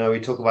 we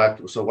talk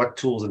about, so what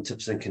tools and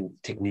tips and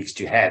techniques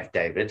do you have,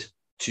 David,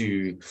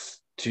 to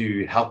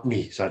help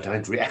me so I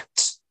don't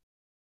react?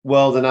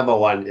 Well, the number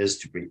one is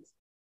to breathe.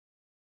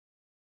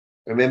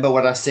 Remember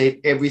what I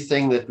said,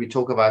 everything that we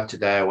talk about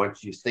today, I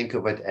want you to think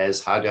of it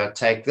as, how do I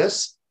take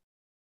this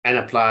and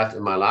apply it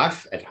in my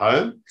life, at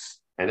home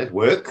and at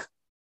work,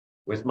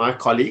 with my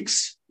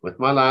colleagues, with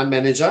my line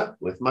manager,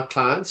 with my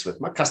clients, with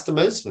my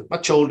customers, with my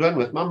children,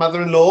 with my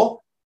mother-in-law.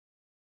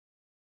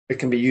 It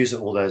can be used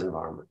in all those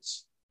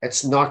environments.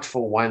 It's not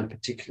for one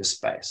particular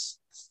space.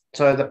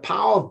 So the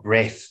power of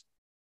breath,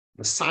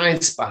 the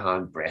science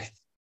behind breath,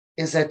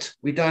 is that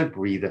we don't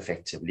breathe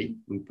effectively.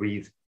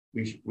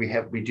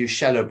 We do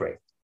shallow breath.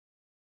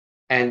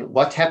 And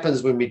what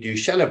happens when we do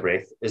shallow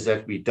breath is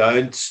that we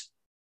don't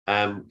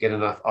get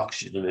enough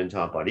oxygen into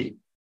our body,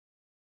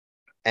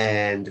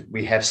 and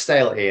we have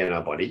stale air in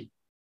our body.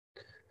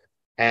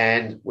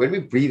 And when we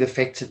breathe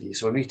effectively,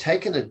 so when we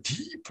take in a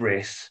deep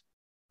breath,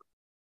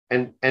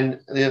 and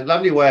the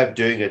lovely way of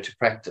doing it to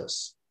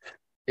practice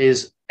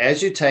is,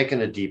 as you take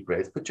in a deep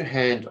breath, put your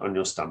hand on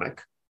your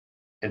stomach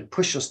and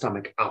push your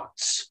stomach out.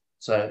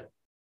 So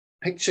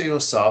picture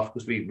yourself,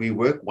 because we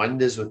work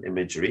wonders with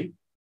imagery,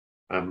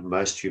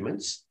 most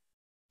humans.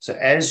 So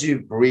as you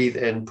breathe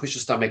in, push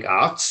your stomach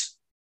out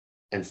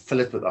and fill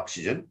it with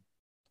oxygen.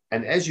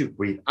 And as you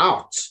breathe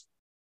out,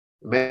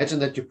 imagine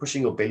that you're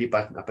pushing your belly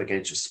button up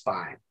against your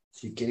spine.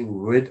 So you're getting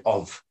rid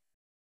of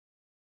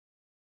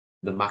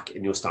the muck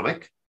in your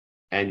stomach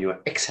and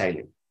you're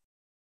exhaling.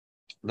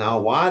 Now,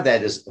 why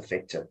that is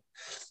effective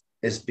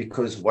is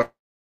because what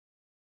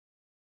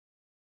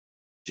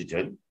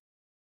oxygen,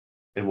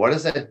 and what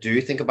does that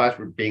do? Think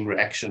about being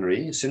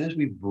reactionary. As soon as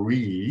we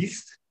breathe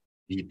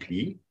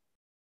deeply,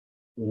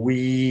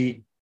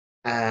 we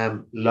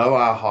lower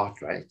our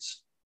heart rate.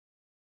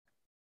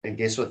 And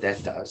guess what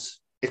that does?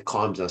 It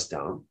calms us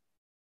down.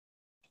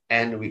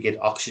 And we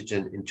get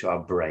oxygen into our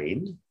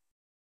brain.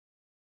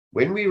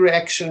 When we're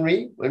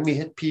reactionary, when we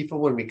hit people,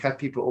 when we cut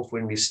people off,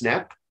 when we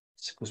snap,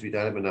 it's because we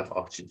don't have enough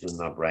oxygen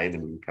in our brain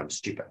and we become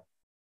stupid.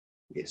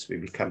 Yes, we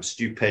become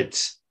stupid.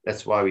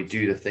 That's why we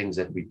do the things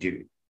that we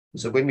do.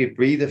 So when we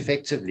breathe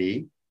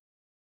effectively,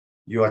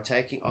 you are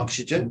taking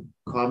oxygen,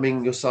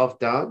 calming yourself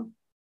down,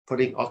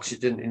 putting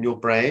oxygen in your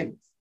brain,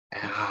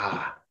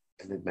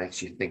 and it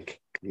makes you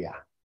think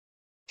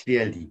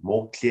clearly,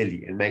 more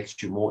clearly, and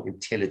makes you more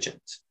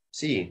intelligent.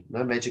 See,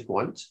 no magic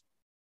wand.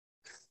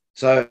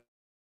 So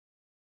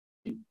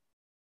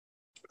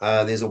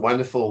there's a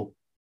wonderful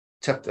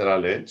tip that I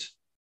learned,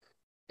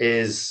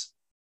 is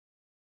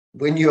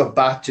when you're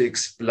about to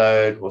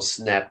explode or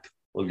snap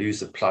or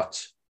lose a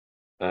plot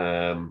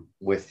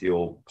with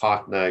your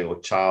partner, your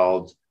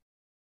child,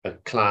 a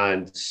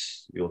client,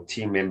 your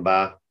team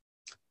member,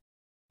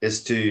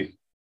 is to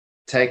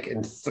take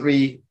in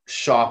 3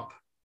 sharp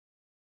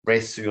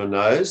breaths through your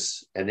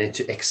nose and then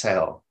to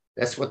exhale.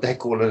 That's what they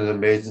call an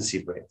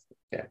emergency breath.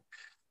 Okay.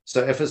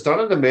 So if it's not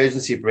an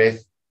emergency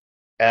breath,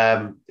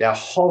 there are a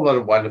whole lot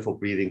of wonderful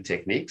breathing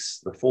techniques.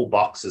 The 4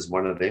 box is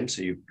one of them.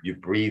 So you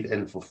breathe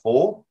in for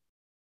 4,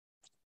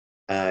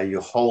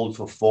 you hold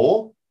for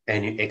 4,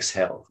 and you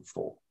exhale for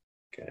 4.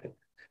 Okay.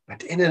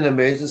 But in an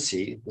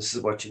emergency, this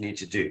is what you need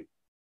to do.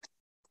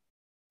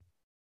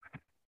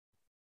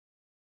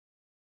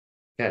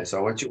 Okay, so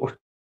I want you to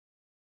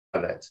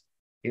do that.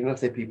 Even if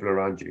there are people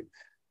around you,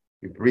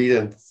 you breathe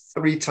in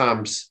 3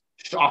 times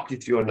sharply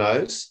through your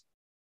nose,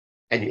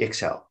 and you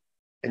exhale.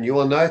 And you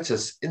will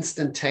notice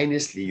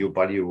instantaneously your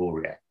body will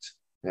react.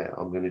 Now,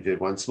 I'm going to do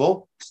it once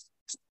more.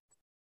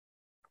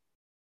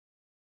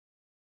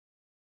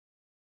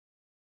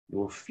 You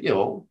will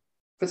feel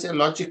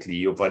physiologically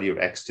your body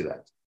reacts to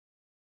that,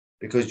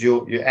 because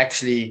you're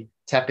actually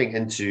tapping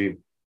into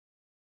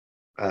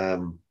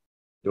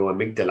your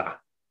amygdala.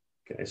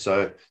 Okay,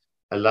 so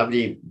a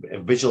lovely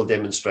visual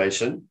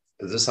demonstration.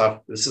 This is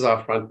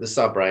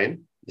our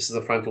brain. This is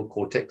the frontal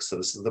cortex. So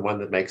this is the one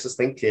that makes us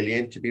think clearly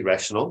and to be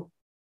rational.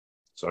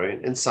 Sorry,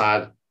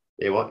 inside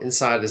is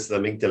the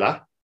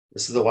amygdala.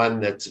 This is the one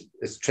that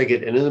is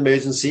triggered in an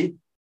emergency.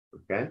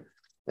 Okay,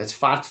 that's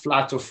fight,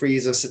 flight, or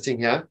freeze are sitting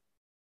here.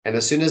 And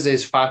as soon as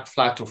there's fight,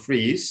 flight, or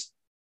freeze,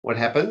 what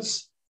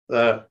happens?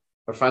 The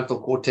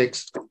frontal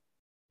cortex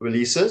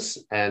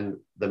releases and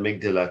the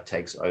amygdala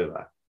takes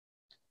over.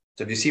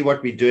 So if you see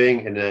what we're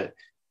doing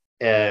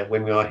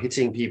when we are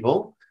hitting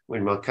people,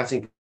 when we're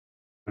cutting,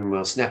 when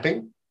we're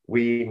snapping,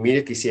 we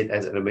immediately see it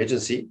as an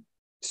emergency.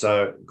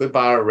 So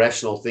goodbye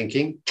rational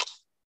thinking,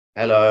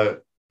 hello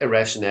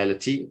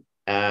irrationality,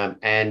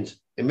 and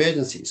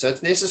emergency. So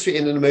it's necessary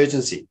in an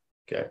emergency.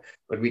 Okay,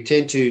 but we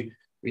tend to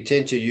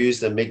use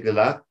the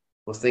amygdala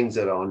for things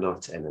that are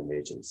not an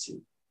emergency.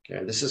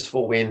 Okay, this is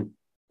for when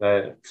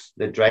the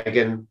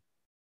dragon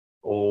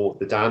or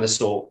the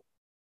dinosaur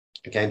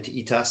came to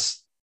eat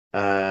us,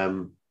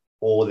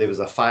 or there was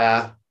a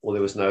fire, or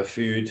there was no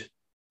food.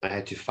 I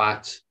had to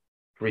fight,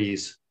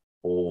 freeze,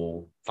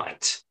 or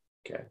fight.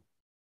 Okay,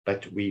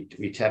 but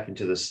we tap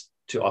into this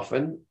too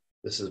often.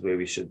 This is where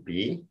we should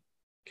be.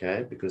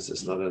 Okay, because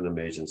it's not an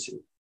emergency.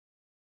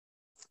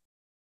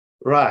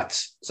 Right.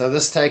 So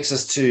this takes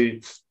us to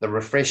the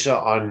refresher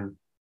on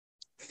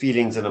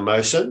feelings and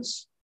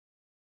emotions.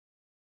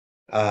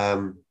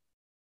 And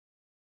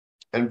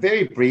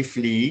very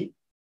briefly,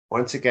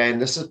 once again,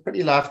 this is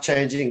pretty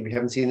life-changing. We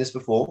haven't seen this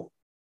before.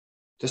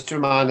 Just to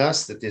remind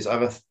us that there's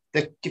over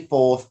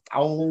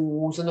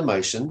 34,000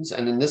 emotions.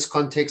 And in this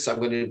context, I'm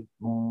going to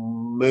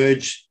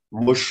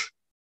mush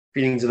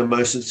feelings and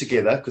emotions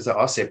together because they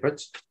are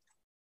separate.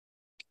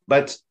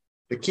 But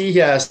the key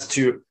here is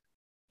to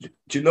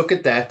look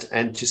at that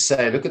and to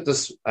say, look at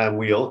this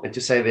wheel and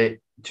to say that,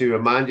 to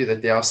remind you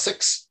that there are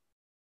 6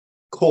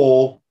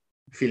 core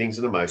feelings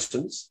and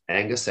emotions: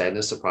 anger,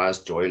 sadness, surprise,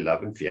 joy,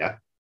 love, and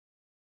fear.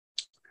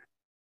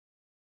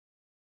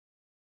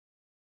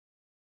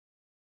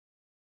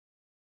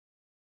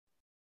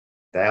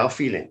 They are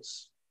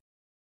feelings.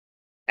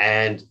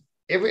 And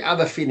every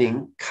other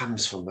feeling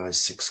comes from those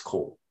 6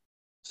 core.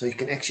 So you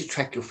can actually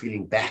track your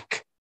feeling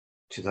back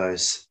to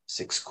those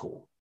 6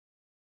 core.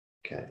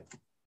 Okay.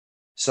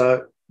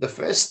 So the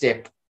first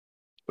step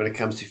when it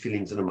comes to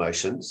feelings and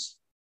emotions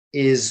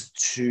is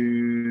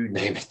to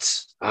name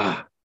it.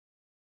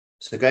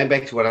 So going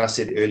back to what I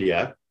said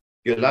earlier,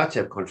 you're allowed to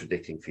have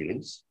contradicting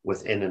feelings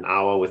within an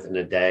hour, within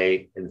a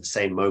day, in the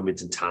same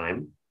moment in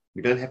time.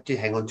 We don't have to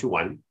hang on to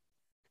one.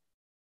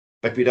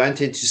 But we don't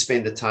tend to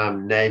spend the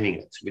time naming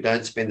it. We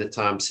don't spend the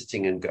time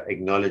sitting and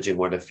acknowledging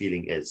what a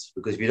feeling is.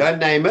 Because if you don't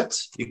name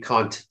it, you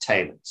can't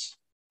tame it.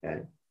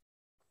 Okay?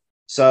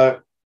 So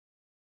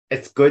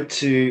it's good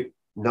to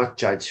not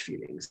judge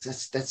feelings.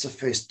 That's the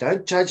first.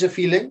 Don't judge a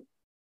feeling.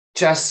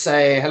 Just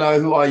say, hello,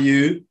 who are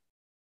you?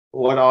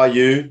 What are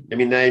you? Let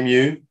me name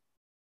you.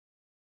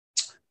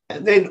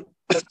 And then,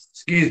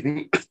 excuse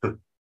me,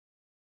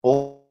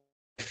 or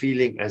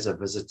feeling as a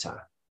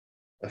visitor.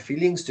 The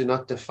feelings do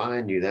not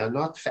define you. They are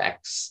not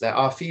facts. They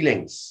are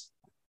feelings.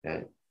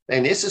 Okay?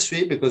 They're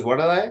necessary because what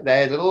are they?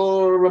 They're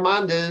little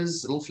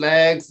reminders, little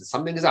flags that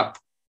something is up.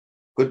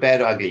 Good,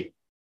 bad, or ugly.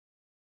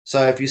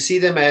 So if you see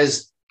them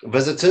as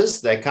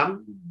visitors, they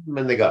come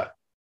and they go.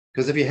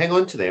 Because if you hang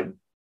on to them,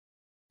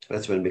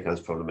 that's when it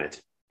becomes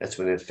problematic. That's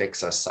when it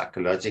affects us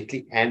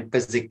psychologically and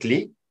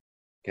physically.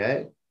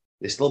 Okay?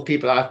 There's still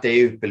people out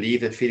there who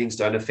believe that feelings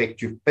don't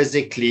affect you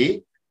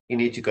physically. You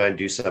need to go and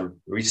do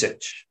some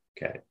research.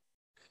 Okay?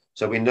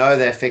 So we know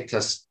they affect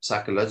us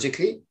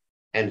psychologically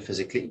and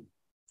physically.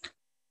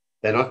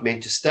 They're not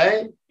meant to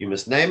stay. You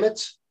must name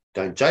it.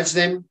 Don't judge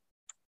them.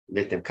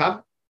 Let them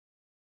come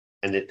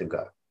and let them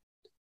go.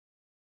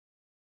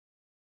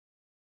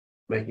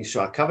 Making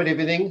sure I covered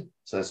everything.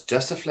 So it's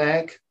just a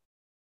flag.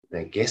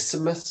 They're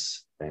guesstimates.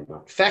 They're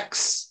not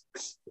facts.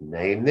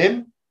 Name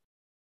them.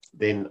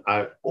 Then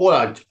our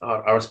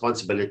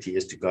responsibility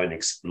is to go and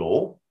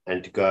explore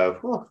and to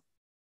go,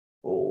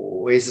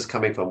 where is this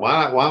coming from?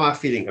 Why am I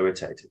feeling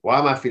irritated? Why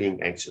am I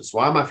feeling anxious?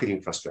 Why am I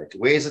feeling frustrated?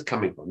 Where is it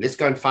coming from? Let's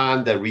go and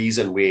find the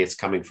reason where it's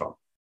coming from.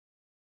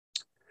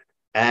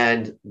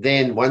 And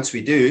then once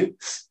we do,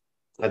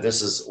 and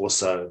this is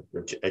also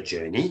a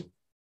journey,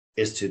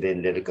 is to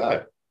then let it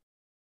go.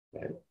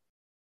 Okay?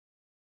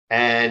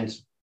 And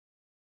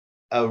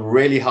a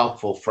really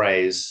helpful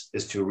phrase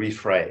is to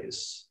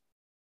rephrase,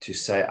 to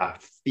say, I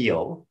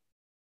feel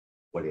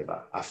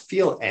whatever. I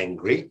feel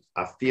angry.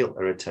 I feel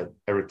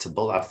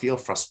irritable. I feel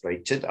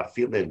frustrated. I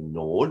feel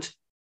ignored.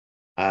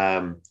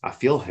 I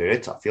feel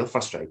hurt. I feel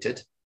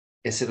frustrated.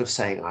 Instead of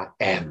saying I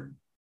am.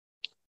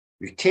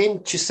 You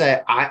tend to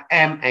say I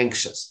am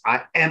anxious.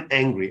 I am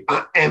angry.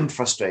 I am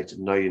frustrated.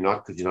 No, you're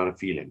not, because you're not a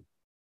feeling.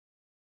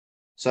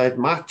 So it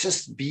might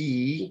just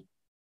be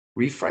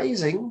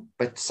rephrasing,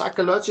 but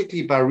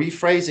psychologically by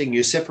rephrasing,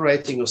 you're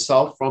separating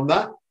yourself from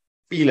the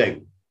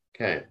feeling.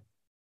 Okay.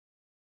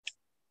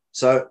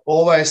 So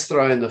always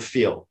throw in the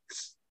feel.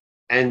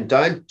 And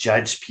don't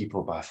judge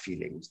people by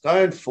feelings.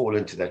 Don't fall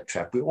into that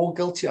trap. We're all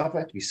guilty of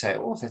it. We say,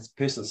 oh, that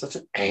person's such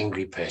an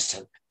angry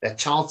person. That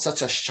child's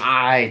such a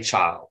shy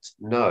child.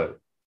 No.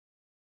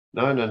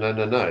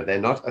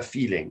 They're not a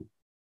feeling.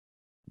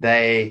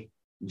 They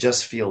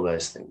just feel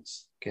those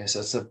things. Okay, so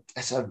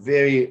it's a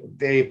very,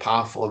 very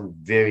powerful and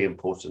very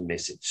important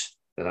message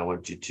that I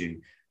want you to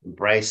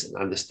embrace and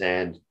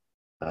understand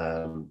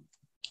and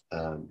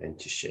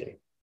to share.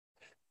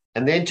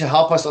 And then to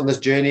help us on this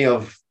journey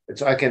of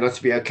it's okay not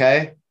to be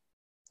okay,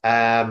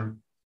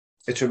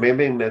 it's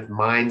remembering that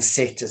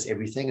mindset is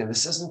everything. And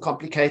this isn't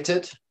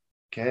complicated.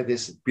 Okay,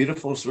 there's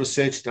beautiful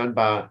research done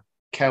by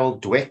Carol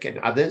Dweck and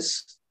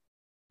others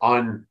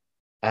on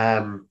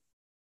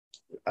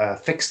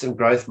fixed and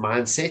growth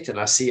mindset. And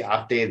I see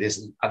out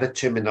there's other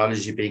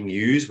terminology being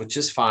used, which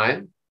is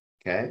fine.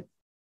 Okay.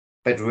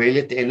 But really,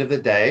 at the end of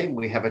the day,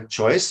 we have a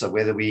choice of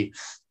whether we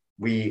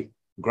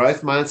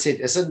growth mindset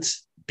isn't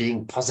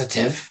being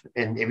positive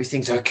and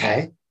everything's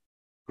okay.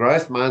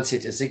 Growth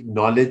mindset is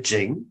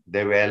acknowledging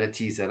the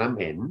realities that I'm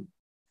in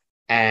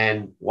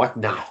and what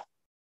now?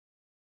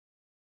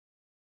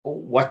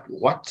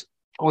 What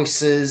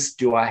choices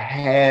do I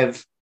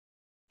have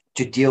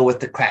to deal with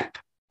the crap?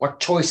 What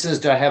choices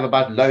do I have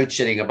about load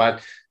shedding,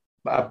 about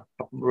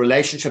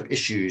relationship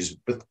issues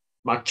with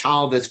my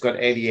child that's got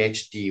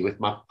ADHD, with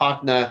my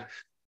partner,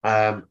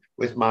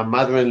 with my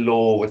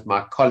mother-in-law, with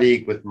my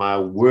colleague, with my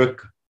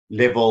work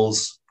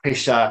levels,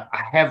 pressure?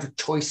 I have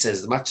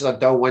choices. As much as I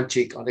don't want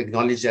to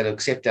acknowledge that,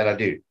 accept that, I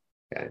do.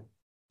 Okay.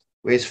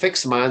 Whereas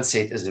fixed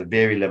mindset is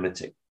very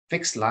limiting.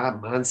 Fixed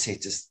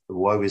mindset is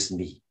woe is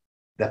me,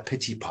 the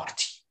pity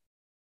party.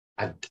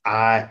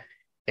 I'm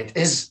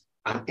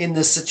in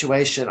this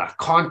situation. I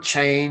can't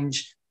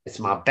change. It's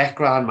my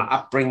background, my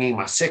upbringing,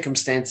 my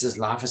circumstances.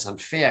 Life is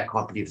unfair. I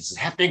can't believe this is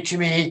happening to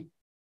me.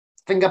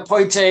 Finger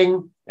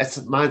pointing. That's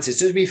the mindset. As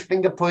soon as we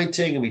finger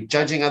pointing and we're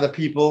judging other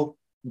people,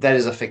 that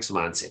is a fixed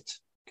mindset.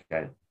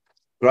 Okay.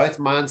 Growth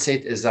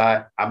mindset is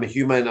I'm a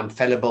human. I'm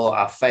fallible.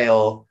 I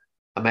fail.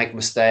 I make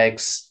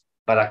mistakes,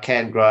 but I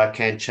can grow. I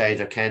can change.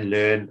 I can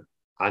learn.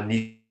 I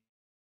need.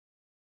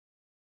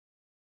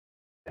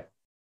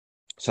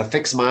 So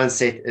fixed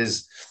mindset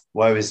is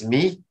woe is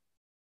me.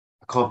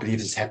 I can't believe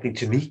this is happening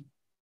to me.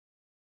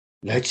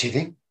 Load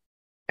shedding.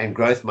 And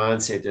growth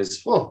mindset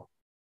is,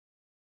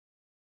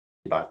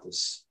 about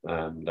this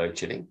load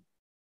shedding.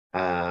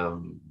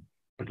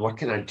 But what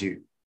can I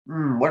do?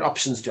 What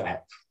options do I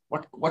have?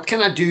 What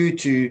can I do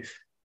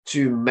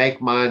to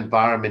make my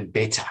environment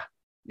better?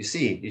 You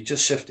see, you're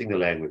just shifting the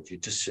language. You're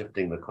just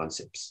shifting the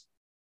concepts.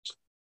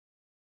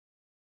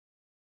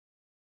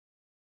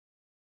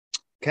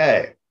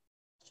 Okay.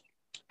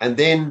 And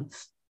then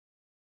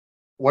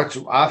what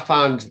I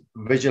found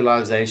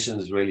visualization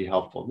is really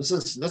helpful. This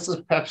is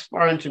perhaps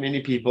foreign to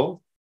many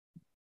people.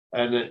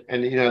 And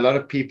a lot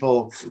of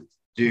people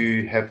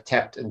have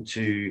tapped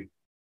into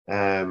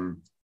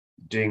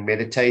doing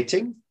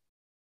meditating.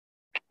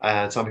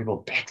 Some people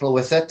battle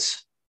with it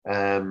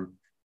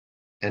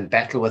and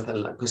battle with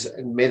it because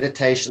in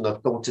meditation, the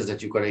thought is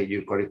that you've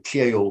got to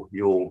clear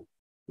your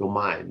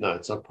mind. No,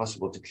 it's not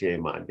possible to clear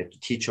your mind. You have to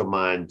teach your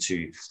mind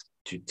to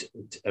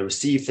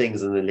receive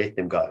things and then let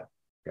them go.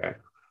 Okay,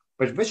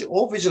 but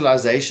all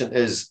visualization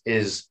is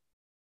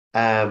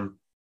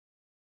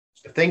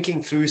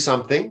thinking through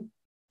something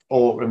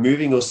or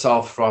removing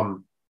yourself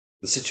from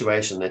the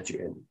situation that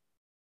you're in.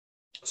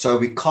 So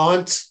we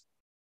can't.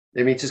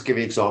 Let me just give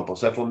you an example.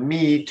 So for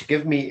me, to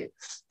give me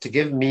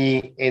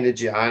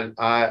energy,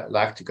 I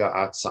like to go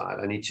outside.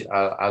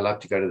 I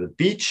like to go to the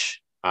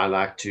beach. I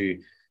like to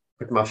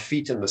put my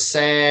feet in the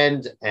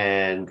sand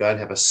and go and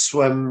have a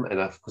swim.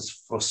 And because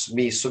for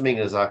me, swimming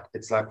is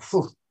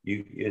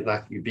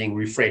you're being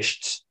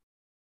refreshed.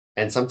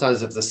 And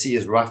sometimes if the sea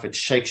is rough, it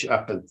shakes you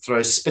up and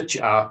spits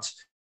you out.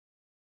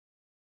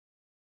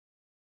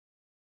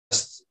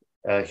 Just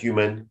a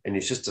human, and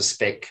it's just a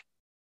speck.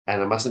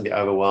 And I mustn't be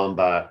overwhelmed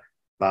by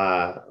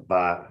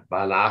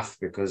life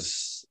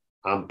because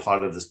I'm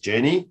part of this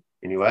journey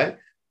anyway.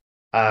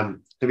 So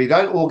we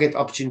don't all get the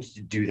opportunity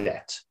to do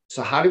that.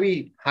 So how do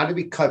we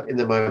cope in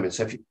the moment?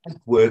 So if you at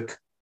work,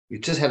 you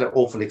just had an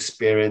awful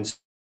experience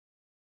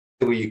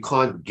where you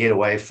can't get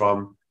away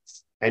from,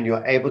 and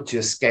you're able to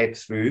escape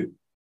through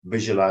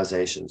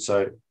visualization.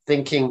 So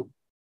thinking,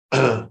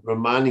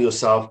 reminding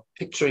yourself,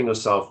 picturing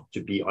yourself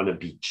to be on a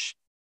beach,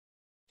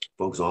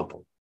 for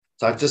example.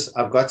 So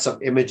I've got some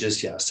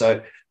images here.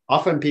 So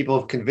often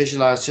people can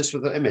visualize just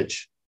with an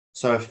image.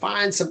 So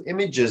find some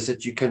images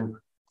that you can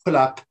pull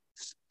up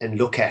and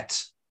look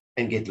at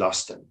and get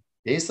lost in.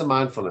 There's the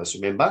mindfulness,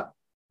 remember?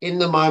 In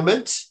the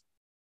moment,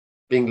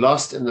 being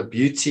lost in the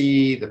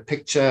beauty, the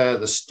picture,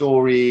 the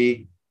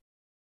story.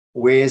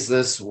 Where's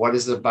this? What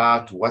is it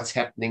about? What's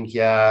happening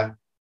here?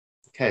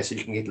 Okay, so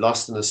you can get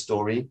lost in the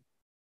story.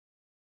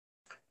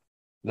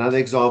 Another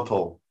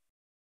example.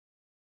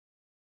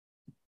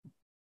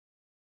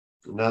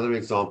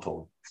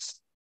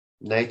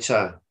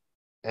 Nature,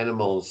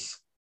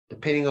 animals,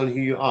 depending on who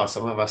you are.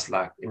 Some of us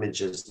like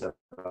images that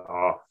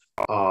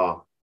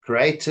are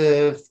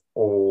creative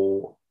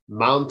or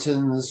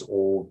mountains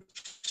or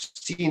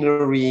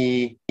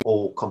scenery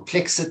or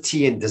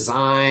complexity and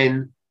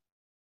design.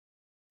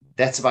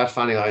 That's about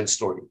finding our own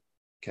story.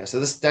 Okay, so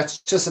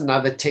that's just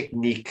another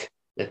technique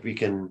that we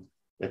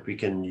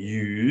can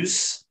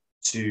use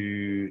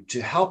to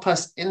help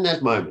us in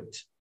that moment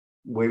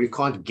where we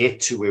can't get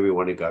to where we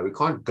want to go. We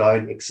can't go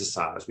and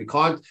exercise. We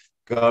can't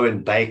go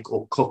and bake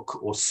or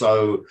cook or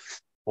sew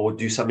or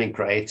do something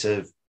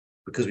creative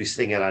because we're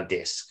sitting at our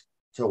desk.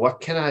 So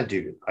what can I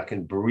do? I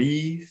can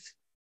breathe.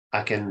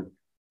 I can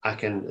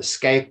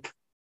escape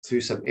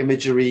through some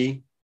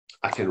imagery.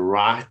 I can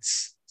write.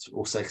 It's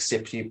also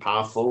exceptionally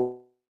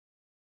powerful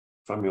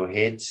from your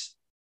head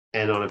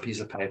and on a piece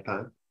of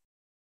paper.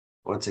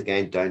 Once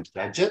again, don't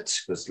judge it,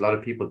 because a lot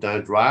of people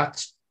don't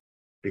write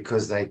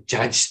because they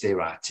judge their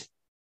writing.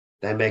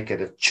 They make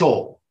it a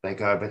chore. They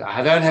go, but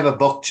I don't have a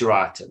book to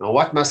write in. Or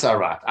what must I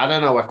write? I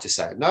don't know what to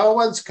say. No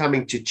one's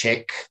coming to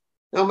check.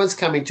 No one's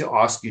coming to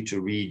ask you to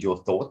read your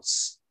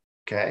thoughts.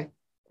 Okay?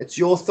 It's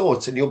your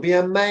thoughts, and you'll be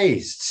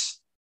amazed.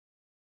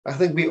 I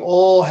think we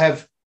all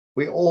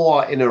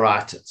are inner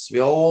writers.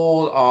 We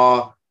all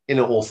are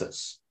inner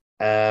authors.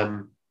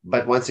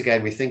 But once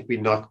again, we think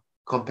we're not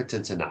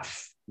competent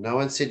enough. No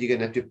one said you're going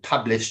to have to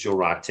publish your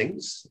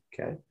writings,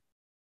 okay?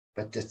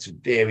 But it's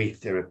very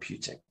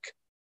therapeutic,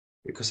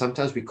 because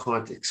sometimes we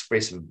can't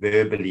express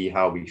verbally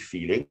how we're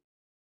feeling,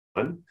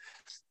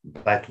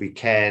 but we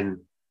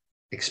can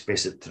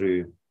express it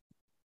through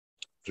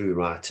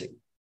writing.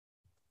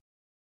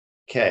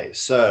 Okay,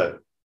 so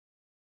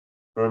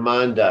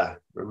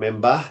reminder,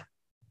 remember,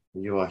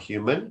 you are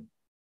human.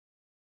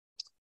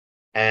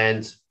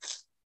 And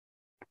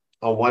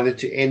I wanted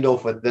to end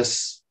off with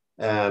this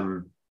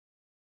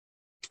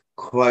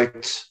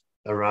quote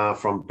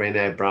from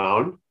Brené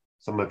Brown.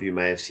 Some of you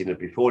may have seen it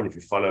before, and if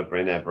you follow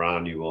Brené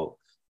Brown, you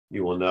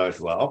will know it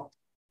well,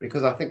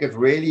 because I think it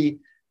really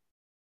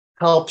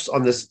helps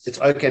on this "it's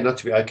okay not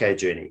to be okay"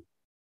 journey.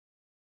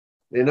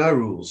 There are no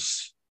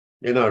rules.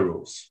 There are no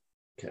rules.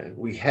 Okay,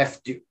 we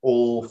have to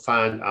all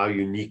find our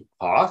unique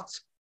path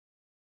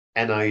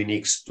and our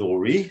unique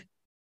story,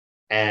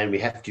 and we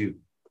have to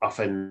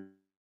often,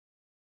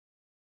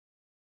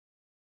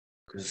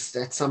 because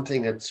that's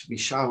something that we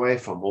shy away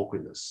from,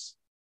 awkwardness.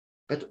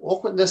 But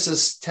awkwardness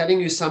is telling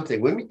you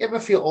something. When we ever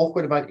feel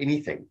awkward about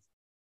anything,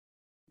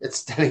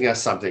 it's telling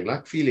us something,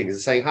 like feelings.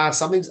 It's saying,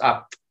 something's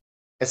up.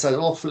 It's a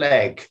little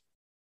flag.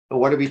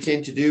 And what do we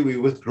tend to do? We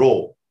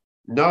withdraw.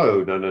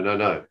 No.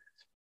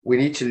 We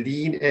need to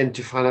lean in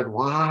to find out,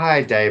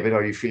 why, David,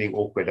 are you feeling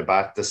awkward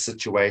about this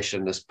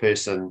situation, this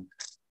person,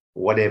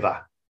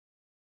 whatever?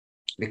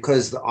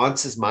 Because the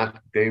answers might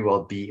very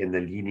well be in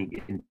the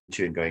leaning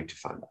into and going to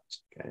find out.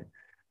 Okay.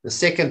 The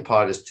second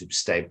part is to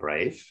stay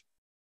brave.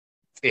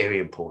 Very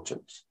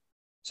important.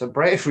 So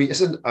bravery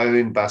isn't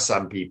owned by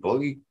some people.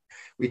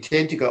 We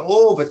tend to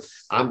go, but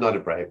I'm not a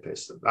brave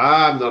person.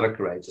 I'm not a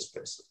courageous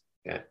person.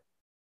 Okay.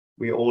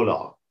 We all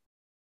are.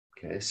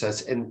 Okay. So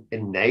it's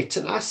innate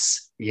in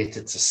us, yet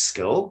it's a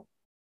skill.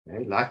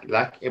 Okay.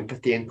 Like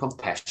empathy and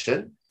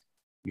compassion.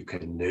 You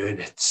can learn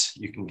it.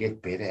 You can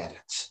get better at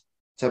it.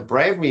 So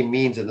bravery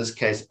means, in this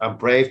case, I'm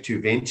brave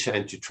to venture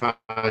and to try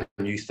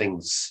new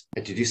things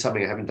and to do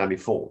something I haven't done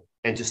before,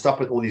 and to stop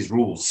with all these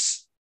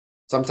rules.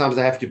 Sometimes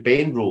I have to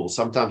bend rules.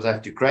 Sometimes I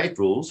have to create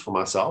rules for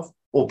myself,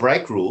 or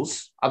break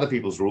rules, other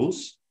people's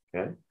rules.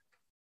 Okay.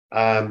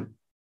 And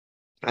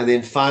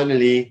then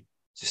finally,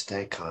 to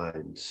stay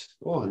kind.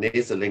 Oh, and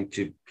there's a link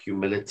to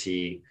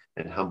humility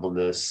and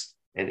humbleness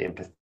and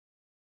empathy.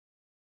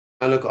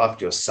 Don't look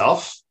after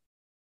yourself.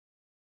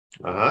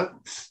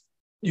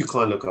 You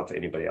can't look after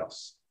anybody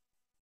else.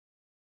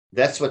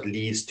 That's what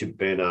leads to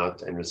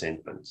burnout and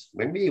resentment.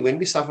 When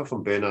we suffer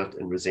from burnout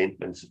and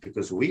resentment, it's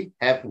because we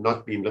have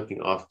not been looking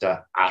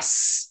after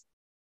us.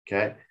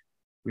 Okay,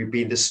 we've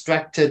been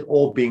distracted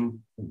or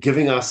been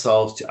giving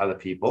ourselves to other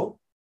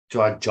people,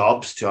 to our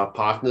jobs, to our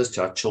partners,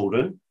 to our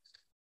children,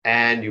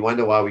 and you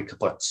wonder why we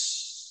kaput.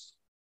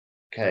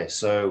 Okay,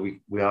 so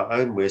we are our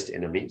own worst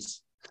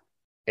enemies.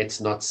 It's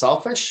not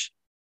selfish.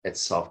 It's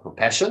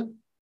self-compassion.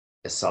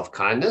 It's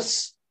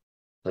self-kindness.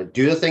 So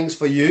do the things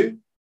for you.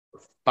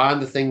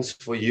 Find the things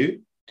for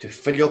you to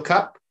fill your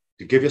cup,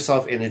 to give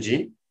yourself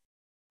energy,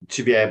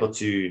 to be able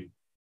to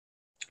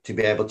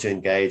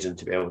engage and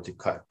to be able to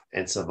cope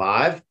and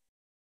survive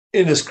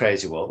in this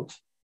crazy world.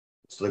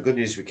 So the good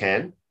news, we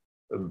can,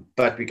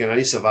 but we can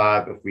only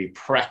survive if we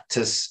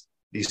practice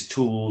these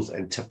tools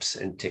and tips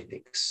and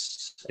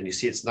techniques. And you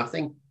see, it's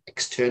nothing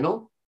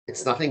external.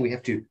 It's nothing we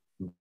have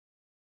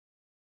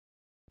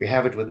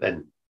it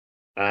within.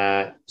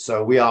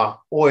 So we are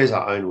always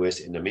our own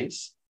worst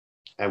enemies.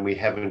 And we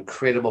have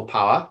incredible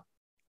power,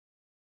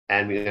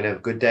 and we're going to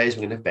have good days,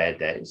 we're going to have bad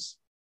days.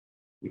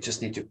 We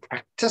just need to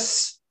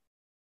practice,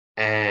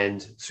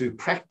 and through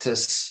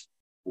practice,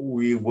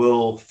 we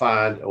will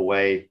find a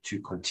way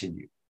to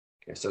continue.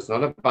 Okay, so it's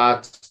not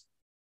about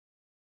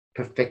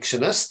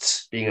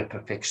being a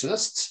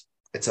perfectionist.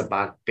 It's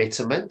about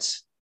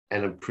betterment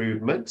and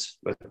improvement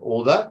with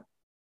all the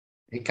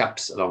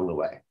hiccups along the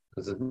way.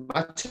 Because as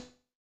much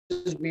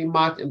as we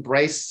might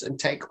embrace and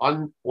take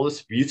on all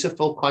this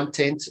beautiful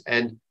content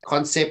and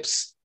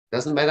concepts,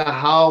 doesn't matter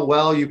how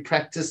well you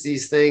practice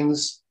these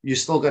things, you're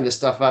still going to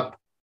stuff up.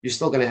 You're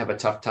still going to have a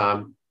tough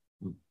time,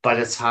 but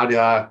it's how do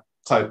I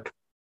cope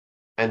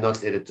and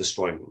not let it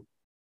destroy me,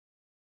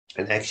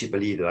 and actually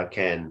believe that I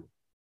can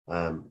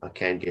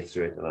get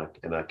through it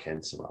and I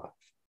can survive.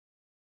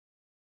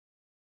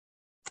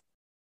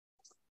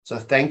 So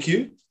thank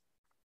you.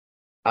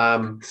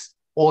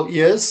 All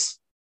ears.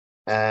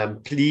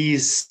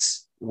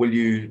 Please, will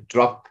you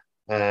drop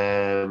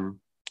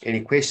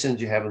any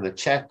questions you have in the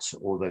chat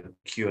or the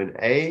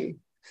Q&A?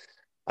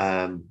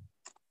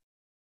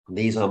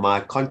 These are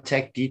my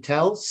contact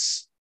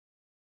details.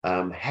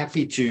 I'm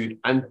happy to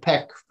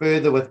unpack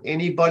further with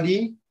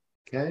anybody.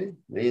 Okay,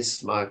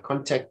 there's my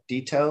contact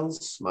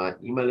details, my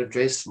email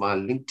address, my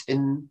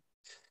LinkedIn,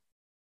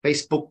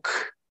 Facebook,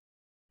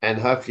 and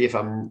hopefully if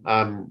I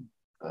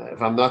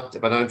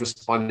don't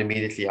respond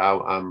immediately,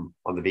 I'm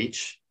on the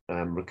beach,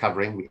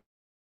 recovering,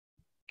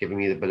 giving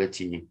me the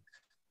ability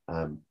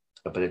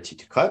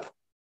to cope.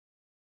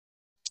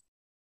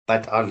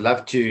 But I'd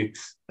love to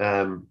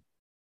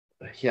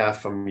hear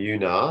from you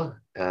now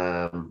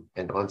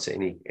and answer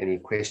any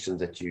questions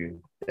that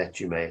you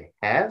may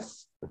have.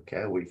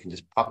 Okay, or you can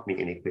just pop me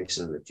any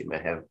questions that you may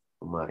have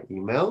on my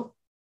email.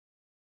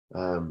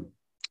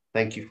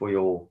 Thank you for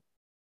your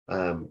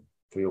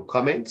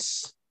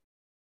comments.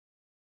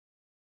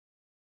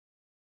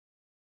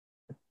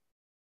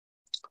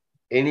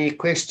 Any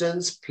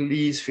questions,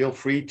 please feel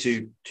free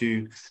to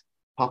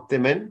pop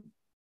them in.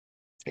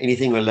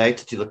 Anything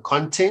related to the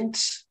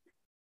content.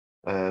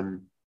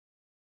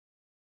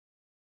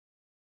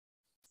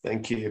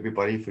 Thank you,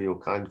 everybody, for your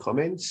kind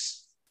comments.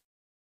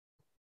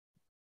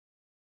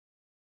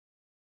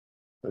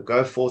 So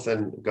go forth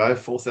and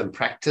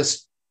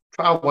practice.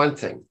 Try one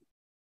thing.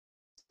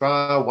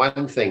 Don't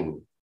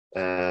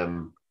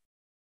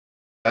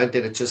let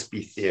it just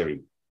be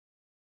theory.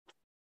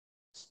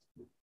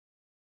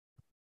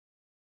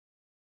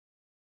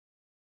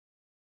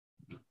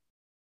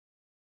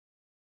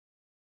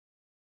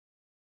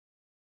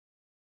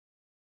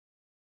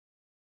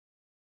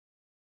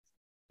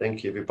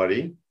 Thank you,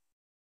 everybody.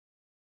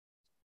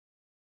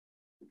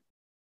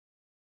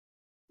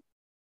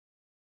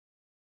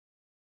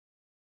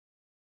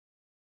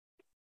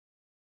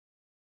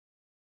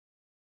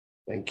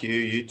 Thank you.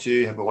 You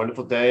too. Have a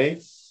wonderful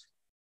day.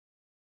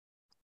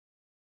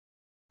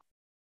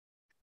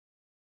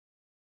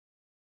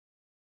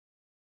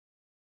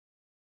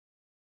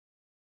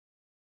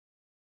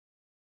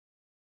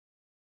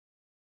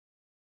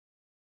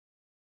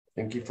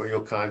 Thank you for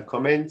your kind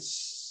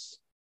comments.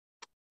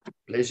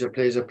 Pleasure,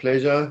 pleasure,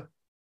 pleasure.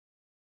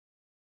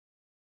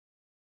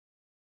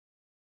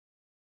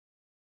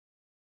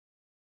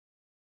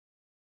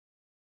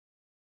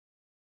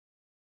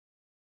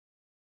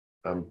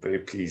 I'm very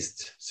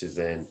pleased,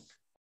 Suzanne.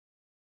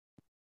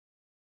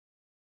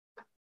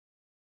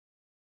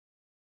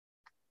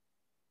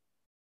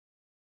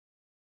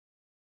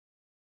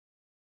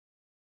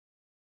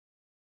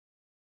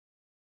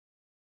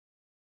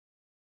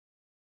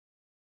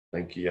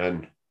 Thank you,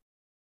 Jan.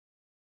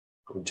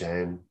 Good,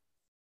 Jan.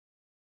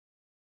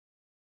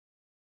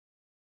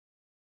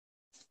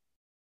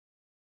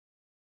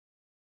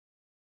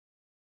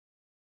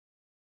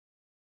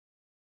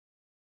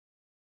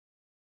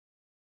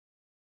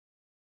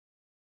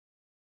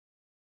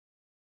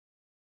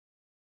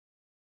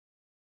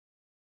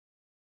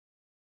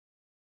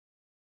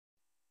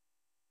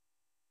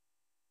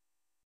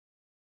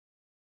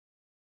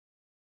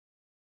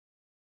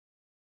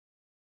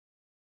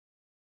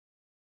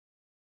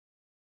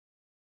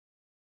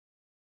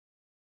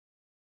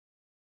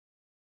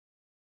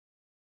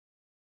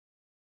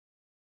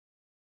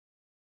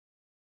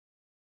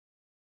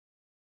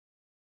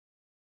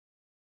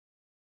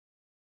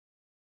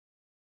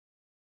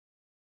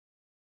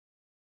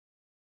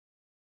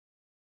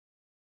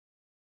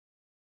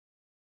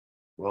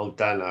 Well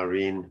done,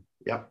 Irene.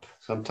 Yep.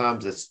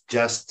 Sometimes it's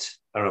just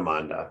a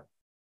reminder.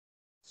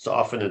 So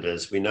often it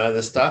is. We know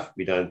the stuff,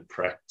 we don't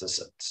practice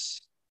it.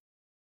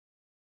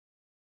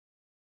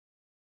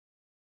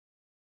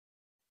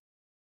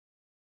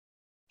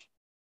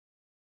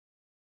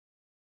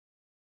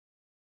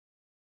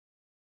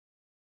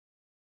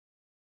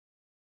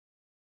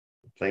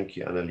 Thank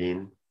you,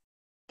 Annaline.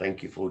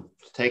 Thank you for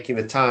taking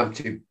the time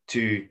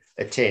to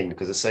attend,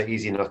 because it's so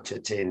easy not to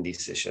attend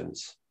these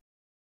sessions.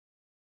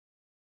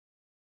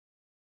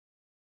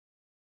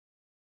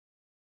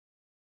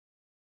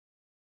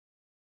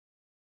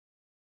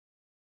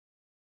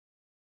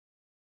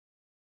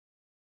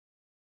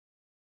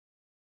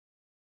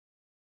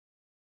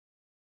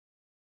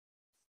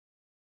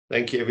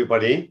 Thank you,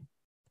 everybody.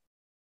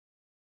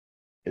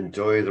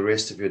 Enjoy the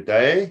rest of your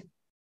day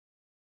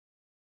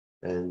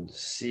and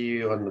see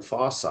you on the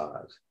far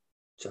side.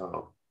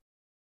 Ciao.